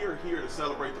 We are here to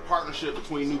celebrate the partnership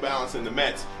between New Balance and the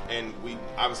Mets, and we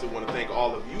obviously want to thank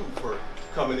all of you for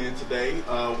coming in today.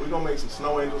 We're going to make some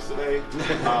snow angels today.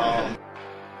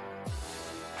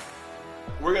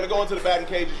 We're going to go into the batting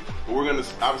cages, but we're going to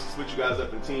obviously split you guys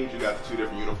up in teams. You got the 2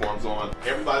 different uniforms on.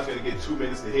 Everybody's going to get 2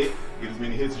 minutes to hit, get as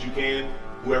many hits as you can.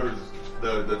 Whoever's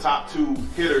the top 2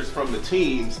 hitters from the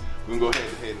teams, we're going to go ahead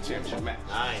and head the championship match.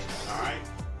 Nice. All right.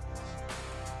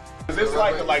 Is this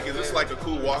like a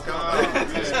cool walk-on?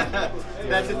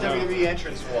 That's a WWE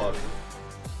entrance walk.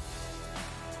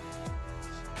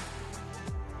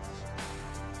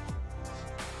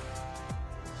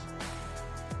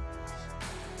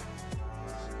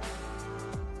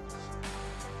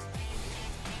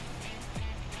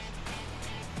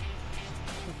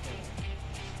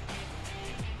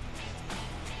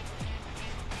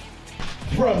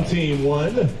 From Team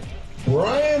 1,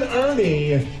 Brian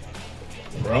Ernie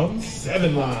from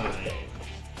 7 Line.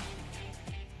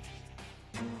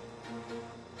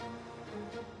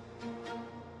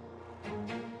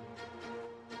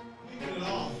 Kicking it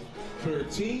off for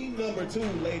team number 2,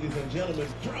 ladies and gentlemen,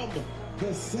 from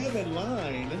the 7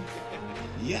 Line.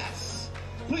 Yes.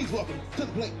 Please welcome to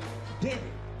the plate, Derek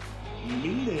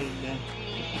Meaden.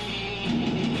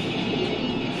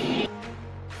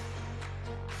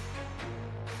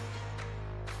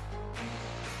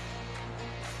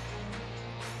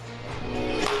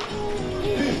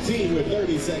 15 with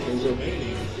 30 seconds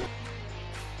remaining.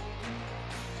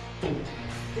 Can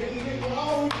you get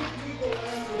all the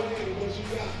last away, but you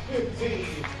got 15.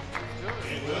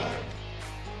 And well,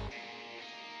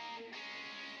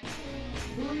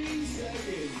 3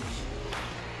 seconds.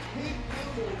 Hit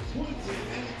number 20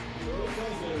 at your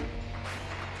buzzer.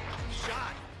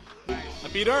 Shot. I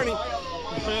beat Ernie.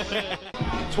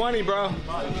 20, bro.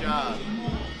 Good job.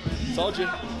 Told you.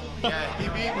 Yeah, he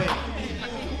beat me.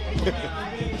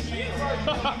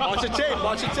 Watch your tape.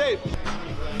 Watch your tape.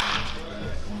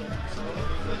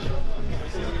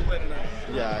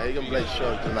 Yeah, he can play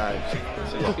short tonight.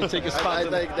 So, yeah. You can take a spot. I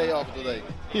take day off today.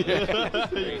 Yeah.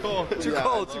 You're cold. Too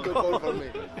cold. Too cold for me.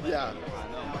 Yeah.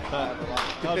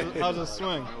 How's the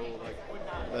swing?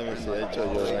 Let me see. I show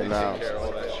you right now.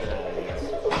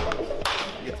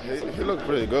 He looked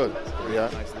pretty good. Yeah.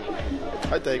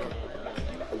 I take it.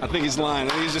 I think he's lying.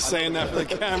 I think he's just saying that for the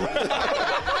camera.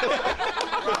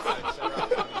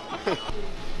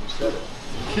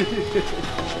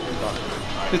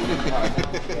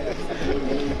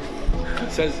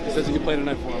 says he can play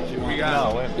tonight for him if you want. We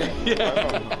got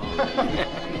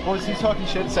What was he talking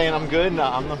shit, saying I'm good? No,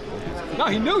 I'm not. No,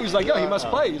 he knew. He was like, yo, he must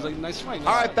play. He's like, nice swing.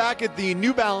 All right, back at the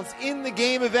New Balance in the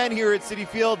Game event here at Citi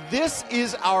Field. This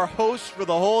is our host for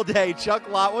the whole day, Chuck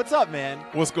Lott. What's up, man?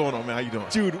 What's going on, man? How you doing?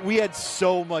 Dude, we had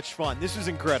so much fun. This was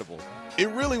incredible. It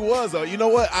really was, though. You know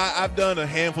what? I've done a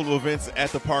handful of events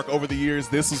at the park over the years.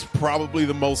 This is probably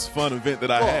the most fun event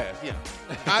that I had. Yeah.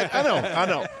 I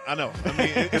know. I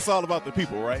mean, it's all about the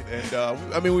people, right? And,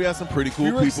 I mean, we had some pretty cool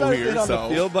we were people excited here. on the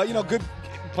field, but, you know, good.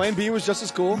 Plan B was just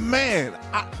as cool. Man,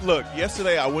 look,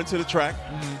 yesterday I went to the track.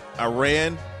 I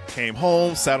ran, came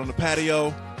home, sat on the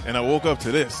patio, and I woke up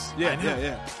to this. Yeah.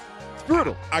 It's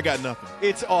brutal. I got nothing.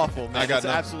 It's awful, man. I got It's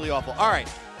nothing. absolutely awful. All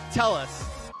right, tell us.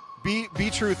 Be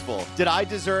truthful. Did I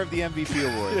deserve the MVP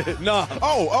award? No.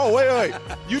 Oh, wait.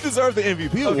 You deserve the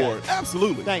MVP award.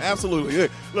 Absolutely. Thank you. Absolutely.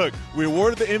 Look, we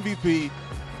awarded the MVP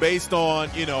based on,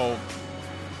 You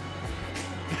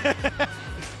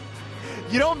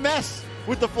don't mess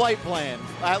with the flight plan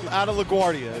out of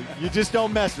LaGuardia. You just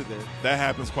don't mess with it. that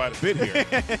happens quite a bit here.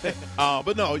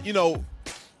 But no,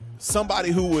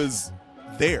 somebody who was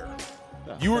there.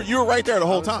 You were right there the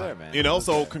whole time. there, man.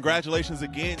 So congratulations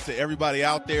again to everybody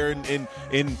out there in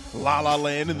La La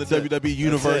Land in the WWE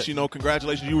universe.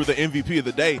 Congratulations, you were the MVP of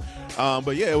the day.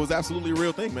 But yeah, it was absolutely a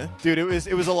real thing, man. Dude, it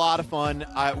was a lot of fun.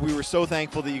 We were so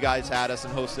thankful that you guys had us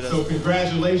and hosted us. So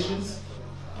congratulations.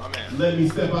 Oh, man. Let me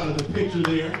step out of the picture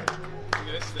there. Look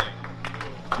at this thing.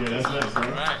 Yeah, that's nice,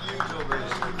 right?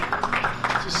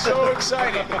 This is so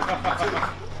exciting.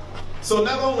 So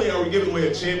not only are we giving away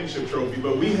a championship trophy,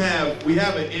 but we have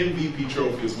an MVP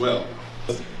trophy as well.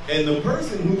 And the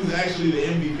person who's actually the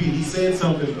MVP, he said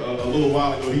something a little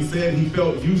while ago. He said he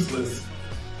felt useless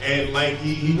and like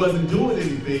he wasn't doing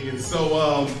anything. And so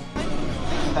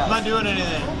I'm not doing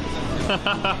anything.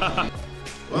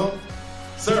 well,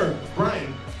 sir,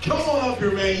 Brian, come on up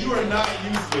here, man. You are not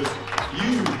useless.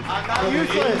 You I'm not are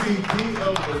useless. the MVP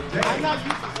of the day. I'm not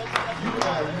useless. You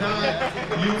are not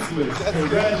useless.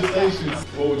 Congratulations.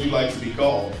 What would you like to be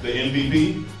called? The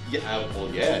MVP? Yeah, well,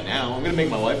 yeah, now. I'm going to make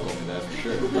my wife call me that for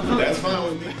sure. That's fine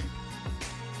with me.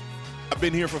 I've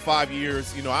been here for 5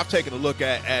 years. You know, I've taken a look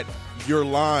at your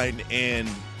line, and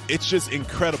it's just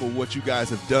incredible what you guys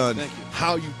have done,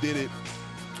 how you did it,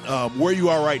 where you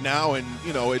are right now, and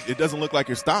you know it doesn't look like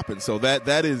you're stopping. So that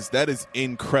is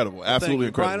incredible, absolutely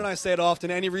incredible. Brian and I say it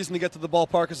often. Any reason to get to the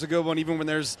ballpark is a good one, even when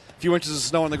there's a few inches of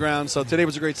snow on the ground. So today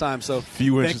was a great time. So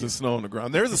few inches of snow on the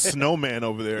ground. There's a snowman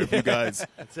over there. If you guys,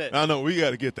 that's it. I know we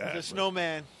got to get that. The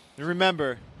snowman.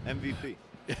 Remember, MVP.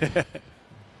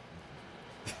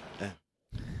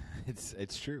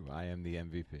 It's true. I am the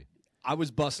MVP. I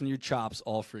was busting your chops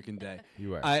all freaking day. You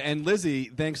were. And Lizzie,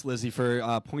 thanks, Lizzie,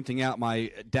 for pointing out my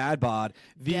dad bod.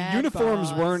 The Dad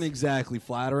uniforms bods. weren't exactly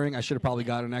flattering. I should have probably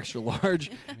got an extra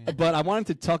large. But I wanted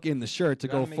to tuck in the shirt to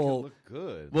go Make full. it look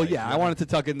good. Well, Like, yeah, I wanted to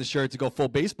tuck in the shirt to go full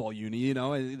baseball uni, you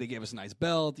know. And they gave us a nice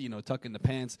belt, you know, tuck in the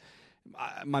pants.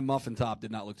 My muffin top did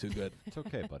not look too good. It's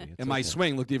okay, buddy. It's And my okay.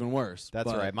 swing looked even worse. That's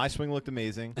but right. My swing looked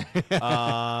amazing.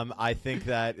 I think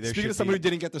that there Speaking should of someone be- who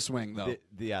didn't get the swing, though.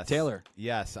 Yes. Taylor.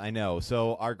 Yes, I know.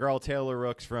 So our girl Taylor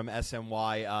Rooks from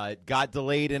SNY got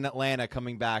delayed in Atlanta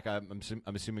coming back, I'm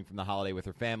assuming from the holiday with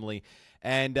her family.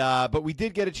 And but we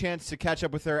did get a chance to catch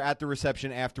up with her at the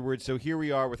reception afterwards. So here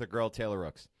we are with our girl Taylor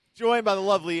Rooks. Joined by the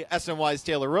lovely SNY's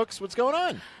Taylor Rooks. What's going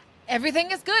on? Everything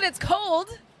is good. It's cold,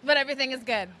 but everything is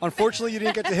good. Unfortunately, you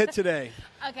didn't get to hit today.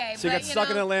 Okay, So you but got stuck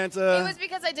in Atlanta. It was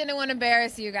because I didn't want to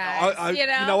embarrass you guys. You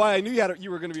know why? I knew you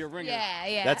were going to be a ringer.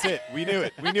 Yeah. That's it. We knew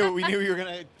it. We knew you were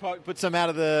going to put some out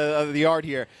of the yard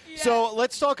here. So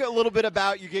let's talk a little bit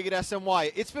about your gig at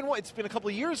SNY. It's been It's been a couple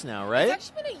of years now, right? It's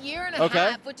actually been a year and a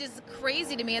half, which is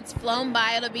crazy to me. It's flown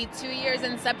by. It'll be 2 years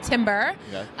in September.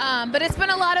 Okay. But it's been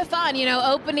a lot of fun, you know,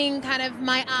 opening kind of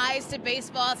my eyes to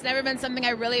baseball. It's never been something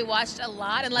I really watched a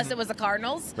lot, unless it was the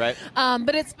Cardinals. Right.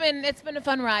 But it's been a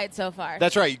fun ride so far.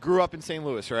 That's right. You grew up in St.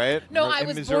 Louis, right? No, In I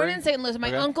was Missouri? born in St. Louis. My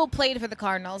Okay. uncle played for the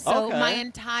Cardinals, so Okay. my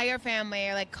entire family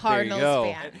are like There you Cardinals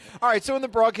go. fans. All right, so in the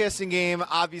broadcasting game,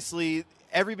 obviously,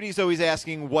 everybody's always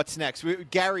asking what's next.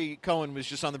 Gary Cohen was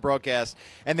just on the broadcast,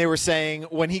 and they were saying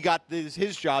when he got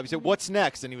his job, he said, "What's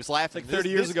next?" And he was laughing. Like 30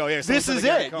 years ago, yeah. This is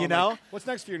it, you know? What's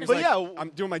next for you? And he's But like, yeah, I'm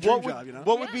doing my dream what would- job, you know?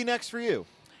 What would be next for you?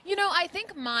 You know, I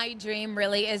think my dream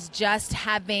really is just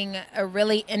having a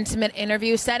really intimate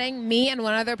interview setting, me and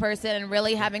one other person, and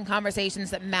really having conversations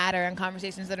that matter and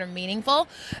conversations that are meaningful.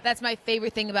 That's my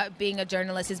favorite thing about being a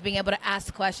journalist, is being able to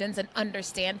ask questions and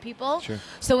understand people. Sure.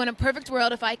 So in a perfect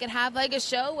world, if I could have like a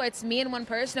show where it's me and one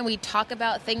person and we talk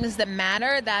about things that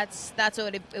matter, that's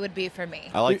what it would be for me.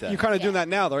 I like that. You're kind of doing that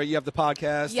now, though, right? You have the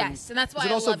podcast. Yes, and that's why Is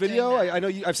it I also love doing video? that. I know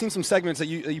I've seen some segments that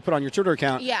you put on your Twitter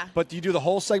account. Yeah. But do you do the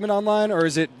whole segment online, or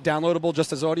is it downloadable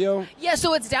just as audio? Yeah,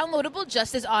 so it's downloadable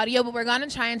just as audio, but we're going to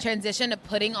try and transition to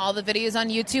putting all the videos on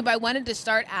YouTube. I wanted to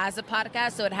start as a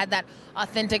podcast, so it had that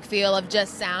authentic feel of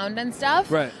just sound and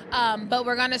stuff. Right. But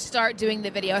we're going to start doing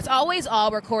the video. It's always all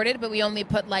recorded, but we only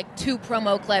put like 2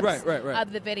 promo clips Right.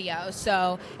 of the video.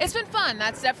 So it's been fun.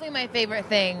 That's definitely my favorite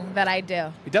thing that I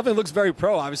do. It definitely looks very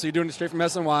pro. Obviously, you're doing it straight from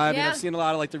SNY. I mean, Yeah. I've seen a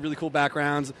lot of like the really cool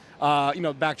backgrounds.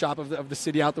 Backdrop of the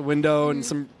city out the window and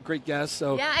some great guests.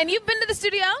 So Yeah, and you've been to the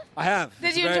studio? I have. Did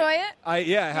It's you very- enjoy it? I had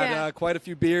Yeah. quite a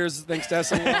few beers thanks to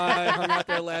SNY. I hung out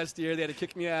there last year. They had to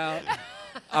kick me out.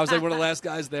 I was like one of the last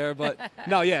guys there, but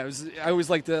no, yeah, I always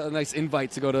liked a nice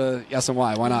invite to go to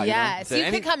SNY. Why not? Yes, So you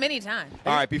any- can come anytime.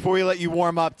 All right, before we let you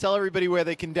warm up, tell everybody where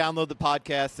they can download the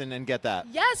podcast and get that.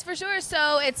 Yes, for sure.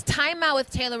 So it's Time Out with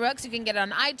Taylor Rooks. You can get it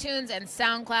on iTunes and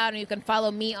SoundCloud, and you can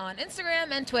follow me on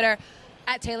Instagram and Twitter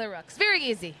at Taylor Rooks. Very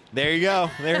easy. There you go.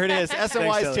 There it is.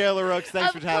 SNY's Taylor. Taylor Rooks.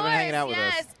 Thanks Of for hanging out with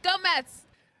us. Yes, go Mets.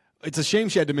 It's a shame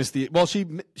she had to miss the. Well, she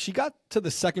got to the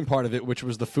second part of it, which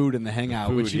was the food and the hangout,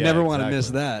 Food, which you yeah, never want to miss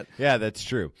exactly. that. Yeah, that's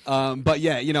true. But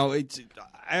yeah, it's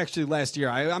actually last year.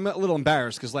 I'm a little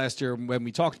embarrassed because last year when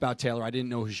we talked about Taylor, I didn't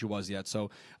know who she was yet.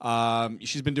 So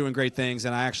she's been doing great things,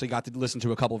 and I actually got to listen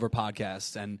to a couple of her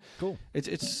podcasts. And cool.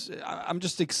 I'm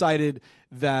just excited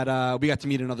that we got to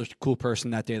meet another cool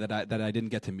person that day that I didn't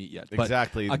get to meet yet. But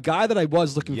Exactly. a guy that I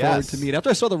was looking forward Yes. to meet. After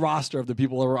I saw the roster of the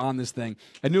people that were on this thing,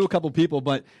 I knew a couple people,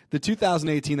 but the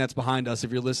 2018 that's behind us,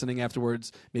 if you're listening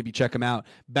afterwards, maybe check them out.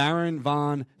 Baron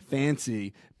Von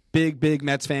Fancy. Big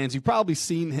Mets fans. You've probably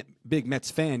seen him, big Mets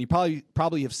fan. You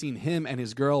probably have seen him and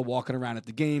his girl walking around at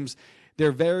the games.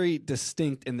 They're very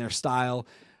distinct in their style.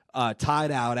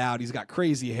 Tied out. He's got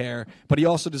crazy hair, but he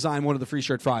also designed one of the Free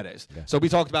Shirt Fridays. Yeah. So we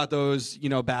talked about those,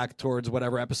 back towards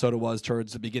whatever episode it was,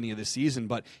 towards the beginning of the season.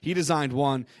 But he designed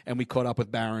one, and we caught up with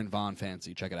Baron Von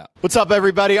Fancy. Check it out. What's up,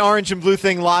 everybody? Orange and Blue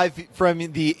Thing live from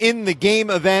the In the Game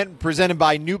event presented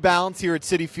by New Balance here at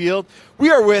Citi Field. We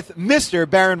are with Mr.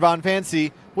 Baron Von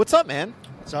Fancy. What's up, man?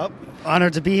 What's up?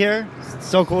 Honored to be here.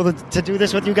 So cool to do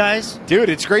this with you guys. Dude,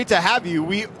 it's great to have you.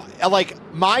 We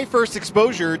my first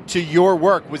exposure to your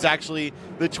work was actually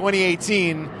the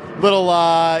 2018 little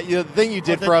thing you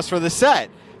did for us for the set.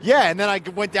 Yeah, and then I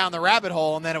went down the rabbit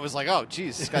hole, and then it was like, oh,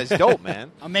 geez, this guy's dope,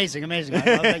 man. Amazing. I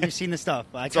love that you've seen the stuff.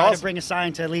 I try to bring a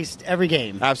sign to at least every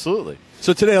game. Absolutely.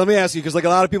 So today, let me ask you, because a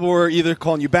lot of people were either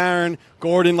calling you Baron,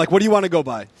 Gordon. What do you want to go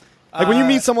by? When you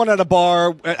meet someone at a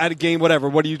bar, at a game, whatever,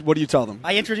 what do you tell them?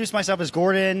 I introduce myself as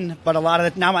Gordon, but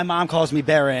now my mom calls me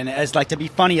Baron as to be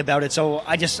funny about it. So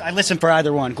I listen for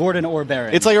either one, Gordon or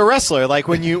Baron. It's like a wrestler. Like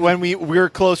when we were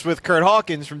close with Kurt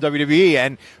Hawkins from WWE,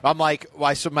 and I'm like,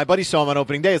 so my buddy saw him on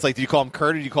opening day. It's like, do you call him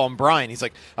Kurt or do you call him Brian? He's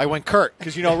like, I went Kurt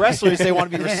because wrestlers they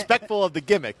want to be respectful of the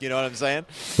gimmick. You know what I'm saying?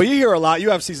 But you hear a lot.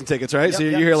 You have season tickets, right? Yep, so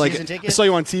you hear I saw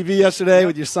you on TV yesterday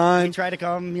with your sign. We try to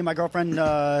come, me and my girlfriend,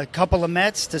 a couple of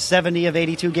Mets to 70 of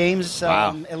 82 games.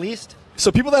 At least.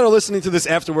 So people that are listening to this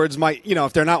afterwards might,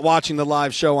 if they're not watching the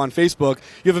live show on Facebook,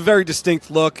 you have a very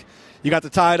distinct look. You got the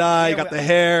tie-dye, you got the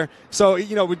hair. So,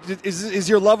 is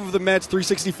your love of the Mets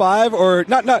 365 or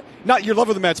not your love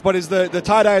of the Mets, but is the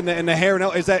tie-dye and the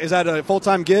hair, is that a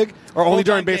full-time gig or only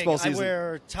during baseball season? I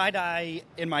wear tie-dye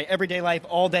in my everyday life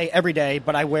all day, every day,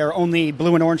 but I wear only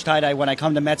blue and orange tie-dye when I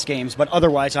come to Mets games. But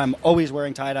otherwise, I'm always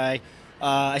wearing tie-dye.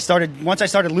 Once I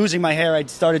started losing my hair, I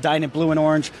started dyeing it blue and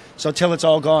orange. So till it's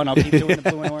all gone, I'll keep doing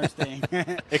the blue and orange thing.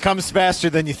 It comes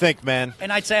faster than you think, man.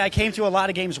 And I'd say I came to a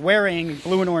lot of games wearing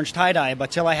blue and orange tie-dye,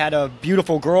 but till I had a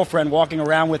beautiful girlfriend walking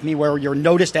around with me where you're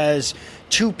noticed as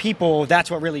two people, that's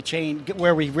what really changed,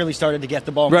 where we really started to get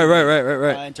the ball.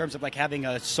 Right. In terms of having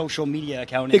a social media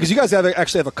account. Yeah, because you guys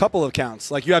actually have a couple of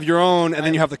accounts. You have your own, and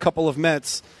then you have the couple of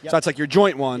Mets. Yep. So that's your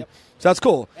joint one. Yep. So that's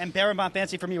cool. And Baron Von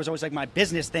Fancy for me was always my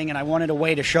business thing, and I wanted a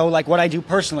way to show what I do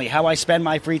personally, how I spend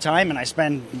my free time, and I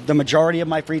spend the majority of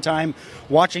my free time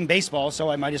watching baseball, so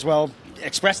I might as well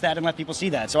express that and let people see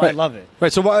that. So I love it.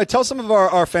 Right. So tell some of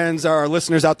our fans, our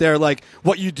listeners out there,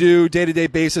 what you do day-to-day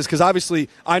basis, because obviously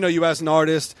I know you as an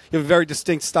artist. You have a very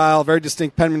distinct style, very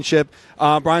distinct penmanship.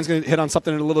 Brian's going to hit on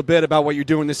something in a little bit about what you're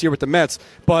doing this year with the Mets.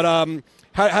 But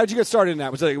how did you get started in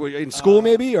that? Was it in school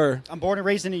maybe? Or I'm born and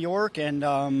raised in New York, and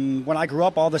when I grew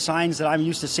up, all the signs that I'm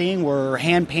used to seeing were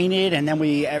hand-painted, and then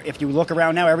if you look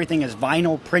around now, everything is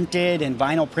vinyl printed and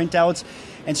vinyl printouts.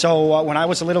 And so when I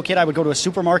was a little kid, I would go to a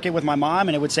supermarket with my mom,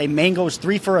 and it would say mangoes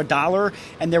 3 for $1.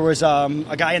 And there was a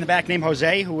guy in the back named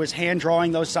Jose who was hand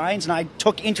drawing those signs, and I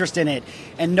took interest in it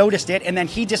and noticed it. And then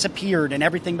he disappeared, and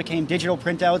everything became digital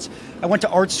printouts. I went to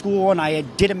art school, and I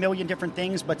did a million different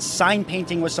things, but sign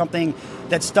painting was something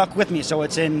that stuck with me. So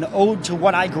it's an ode to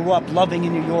what I grew up loving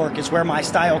in New York. It's where my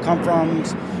style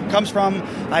comes from.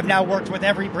 I've now worked with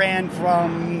every brand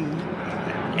from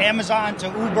Amazon to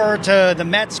Uber to the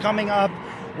Mets coming up,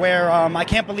 where I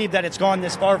can't believe that it's gone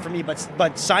this far for me,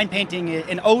 but sign painting,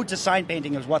 an ode to sign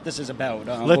painting is what this is about.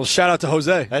 Well, shout out to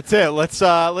Jose. That's it. Let's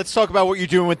talk about what you're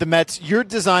doing with the Mets. You're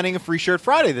designing a Free Shirt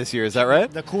Friday this year, is that right?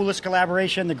 The coolest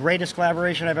collaboration, the greatest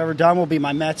collaboration I've ever done will be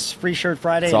my Mets Free Shirt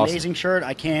Friday. That's awesome. Amazing shirt.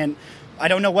 I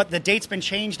don't know what the date's been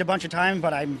changed a bunch of times,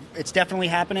 but it's definitely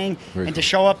happening. Very and cool. to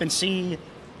show up and see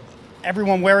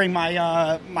everyone wearing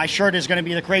my shirt is going to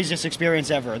be the craziest experience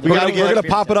ever. We're going to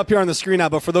pop it up here on the screen now,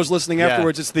 but for those listening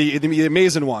afterwards, it's the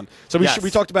amazing one. So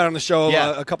we talked about it on the show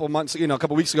a couple months, a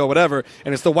couple weeks ago, whatever,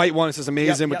 and it's the white one. It says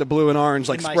amazing with the blue and orange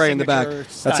spray in the back.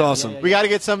 That's awesome. We got to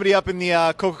get somebody up in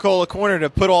the Coca-Cola corner to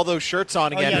put all those shirts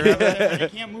on again. I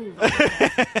can't move.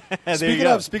 Speaking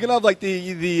of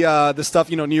the stuff,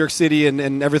 New York City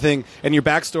and everything, and your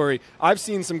backstory, I've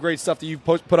seen some great stuff that you've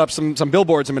put up some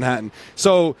billboards in Manhattan.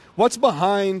 So what's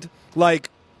behind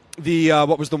the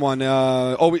what was the one?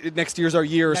 Next year's our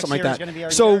year or something like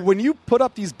that. So when you put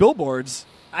up these billboards,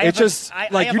 I have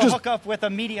a hookup with a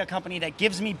media company that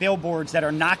gives me billboards that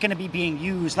are not going to be being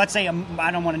used. Let's say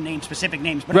I don't want to name specific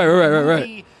names, but a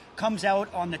movie comes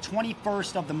out on the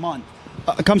 21st of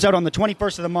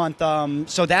the month.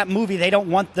 So that movie, they don't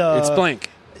want the. It's blank.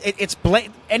 It's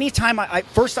blank. Anytime I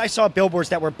saw billboards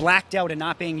that were blacked out and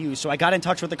not being used, so I got in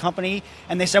touch with the company,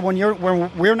 and they said when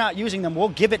we're not using them, we'll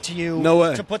give it to you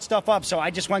to put stuff up. So I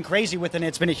just went crazy with it, and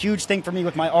it's been a huge thing for me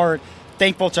with my art.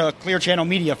 Thankful to Clear Channel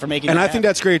Media for making it. And I think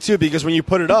that's great too, because when you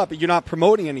put it up, you're not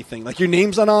promoting anything. Your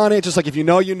name's not on it. Just if you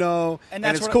know, you know, and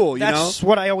it's cool. That's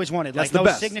what I always wanted. That's no the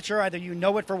best. Signature. Either you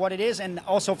know it for what it is, and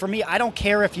also for me, I don't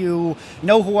care if you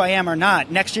know who I am or not.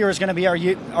 Next year is going to be our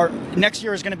year. Next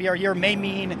year is going to be our year. May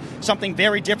mean something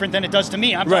very different than it does to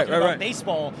me. I'm talking about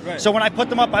baseball. Right. So when I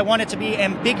put them up, I want it to be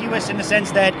ambiguous in the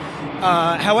sense that,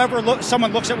 however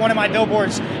someone looks at one of my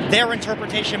billboards, their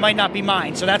interpretation might not be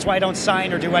mine. So that's why I don't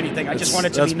sign or do anything. I just just want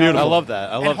it to That's be known. beautiful. I love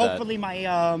that. I love and hopefully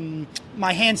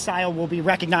my hand style will be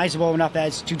recognizable enough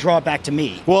as to draw it back to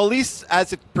me. Well, at least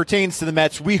as it pertains to the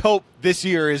Mets, we hope this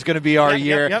year is going to be our Yep,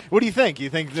 year. yep. What do you think? You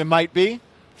think it might be?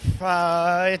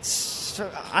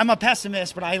 I'm a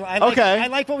pessimist, but I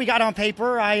like what we got on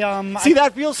paper.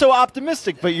 That feels so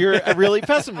optimistic, but you're really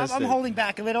pessimistic. I'm holding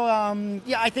back a little.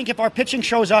 I think if our pitching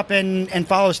shows up and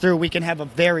follows through, we can have a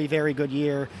very, very good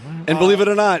year. And believe it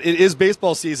or not, it is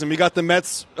baseball season. We got the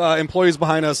Mets employees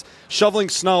behind us shoveling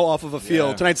snow off of a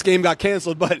field. Yeah. Tonight's game got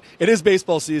canceled, but it is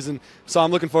baseball season, so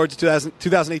I'm looking forward to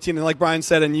 2018. And like Brian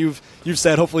said, and you've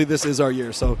said, hopefully this is our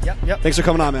year. So thanks for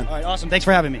coming on, man. All right, awesome. Thanks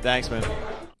for having me. Thanks, man.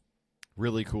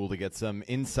 Really cool to get some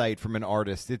insight from an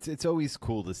artist. It's always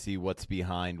cool to see what's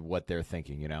behind what they're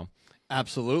thinking, you know?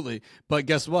 Absolutely. But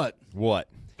guess what? What?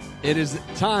 It is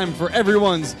time for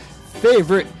everyone's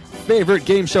favorite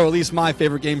game show, at least my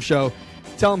favorite game show.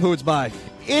 Tell them who it's by.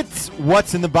 It's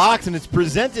What's in the Box, and it's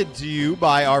presented to you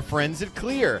by our friends at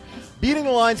Clear. Beating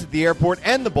the lines at the airport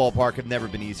and the ballpark have never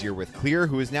been easier with Clear,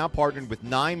 who is now partnered with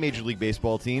 9 Major League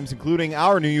Baseball teams, including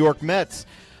our New York Mets.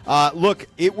 Look,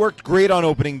 it worked great on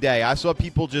opening day. I saw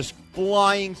people just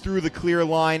flying through the Clear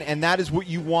line, and that is what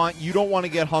you want. You don't want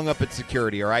to get hung up at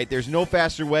security, all right? There's no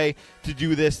faster way to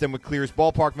do this than with Clear's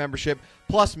ballpark membership.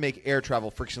 Plus, make air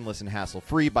travel frictionless and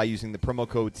hassle-free by using the promo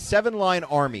code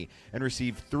 7LineArmy and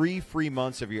receive 3 free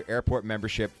months of your airport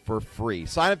membership for free.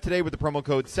 Sign up today with the promo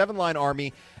code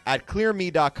 7LineArmy at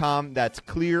clearme.com. That's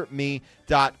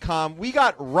clearme.com. We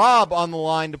got Rob on the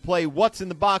line to play What's in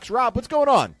the Box. Rob, what's going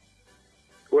on?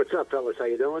 What's up, fellas? How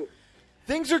you doing?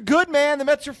 Things are good, man. The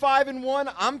Mets are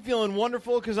 5-1. I'm feeling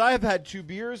wonderful because I have had 2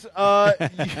 beers.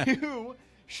 You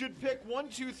should pick 1,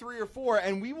 2, 3, or 4,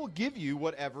 and we will give you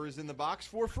whatever is in the box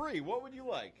for free. What would you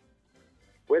like?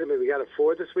 Wait a minute. We got a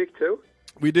 4 this week, too?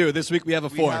 We do. This week we have a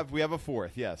 4. We have a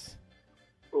 4th, yes.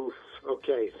 Oof.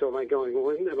 Okay. So am I going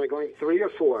 3 or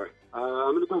 4?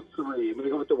 I'm going to go 3. I'm going to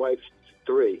go with the wife's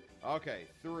 3. Okay,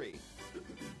 3.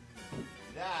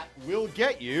 That will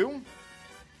get you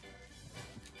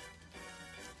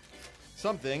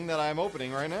something that I'm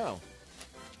opening right now.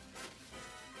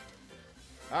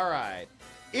 All right.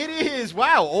 It is,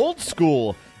 old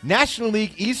school. National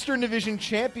League Eastern Division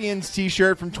Champions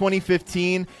t-shirt from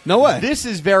 2015. No way. This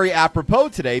is very apropos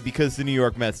today because the New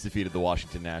York Mets defeated the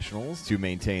Washington Nationals to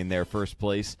maintain their first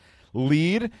place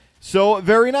lead. So,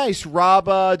 very nice.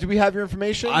 Rob, do we have your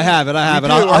information? I have it. You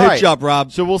do? I'll All hit right. you up,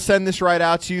 Rob. So we'll send this right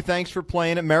out to you. Thanks for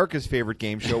playing America's favorite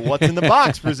game show, What's in the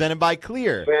Box, presented by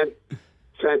Clear.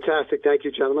 Fantastic. Thank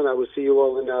you, gentlemen. I will see you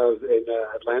all in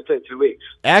Atlanta in 2 weeks.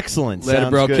 Excellent. Later, Sounds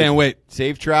bro. good. Can't wait.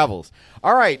 Safe travels.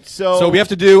 All right. So we have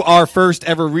to do our first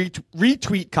ever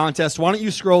retweet contest. Why don't you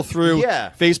scroll through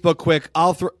Facebook quick?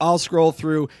 I'll scroll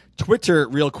through Twitter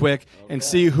real quick and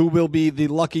see who will be the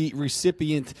lucky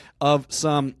recipient of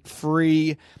some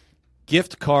free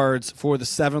gift cards for the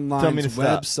 7 Tell me Lines to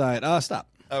stop. website. Stop.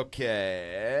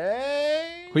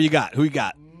 Okay. Who you got?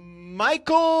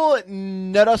 Michael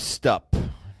Netostup.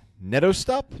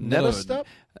 Netostup?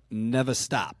 Never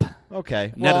stop.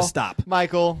 Okay. Never Well, stop.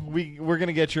 Michael, we're going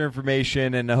to get your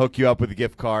information and hook you up with a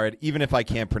gift card, even if I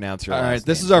can't pronounce your All last right.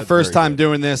 This name. is our That's first very time good.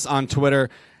 doing this on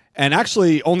Twitter. And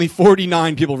actually, only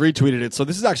 49 people retweeted it, so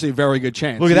this is actually a very good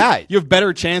chance. Look at that. You have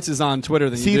better chances on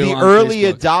Twitter than See, you do the on early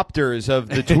Facebook. adopters of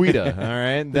the Tweeta, all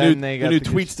right? The Then they new got the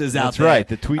Tweetstas out That's there. right,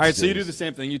 the Tweetstas. All right, so you do the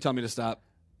same thing. You tell me to stop.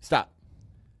 Stop.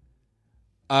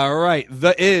 All right,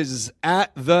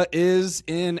 at the is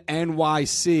in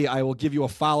NYC. I will give you a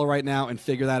follow right now and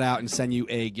figure that out and send you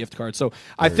a gift card. So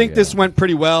I think this went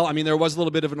pretty well. I mean, there was a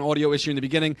little bit of an audio issue in the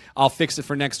beginning. I'll fix it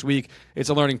for next week. It's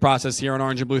a learning process here on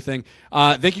Orange and Blue Thing.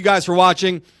 Thank you guys for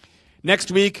watching.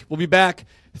 Next week, we'll be back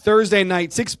Thursday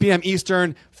night, 6 p.m.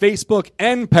 Eastern, Facebook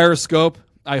and Periscope,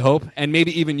 I hope, and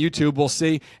maybe even YouTube. We'll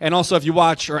see. And also, if you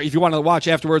watch or if you want to watch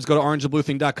afterwards, go to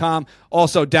orangeandbluething.com.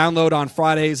 Also, download on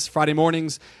Friday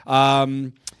mornings.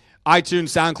 iTunes,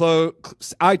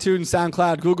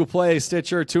 SoundCloud, Google Play,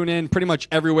 Stitcher, TuneIn, pretty much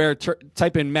everywhere.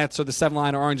 Type in Mets or the 7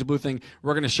 Line or Orange and Blue Thing.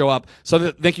 We're going to show up.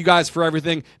 So thank you guys for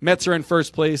everything. Mets are in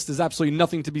first place. There's absolutely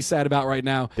nothing to be sad about right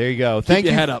now. There you go. Keep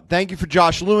your head up. Thank you for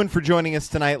Josh Lewin for joining us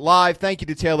tonight live. Thank you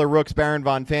to Taylor Rooks, Baron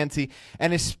Von Fancy,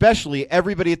 and especially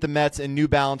everybody at the Mets and New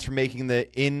Balance for making the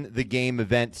In the Game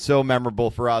event so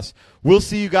memorable for us. We'll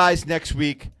see you guys next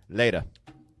week. Later.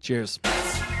 Cheers.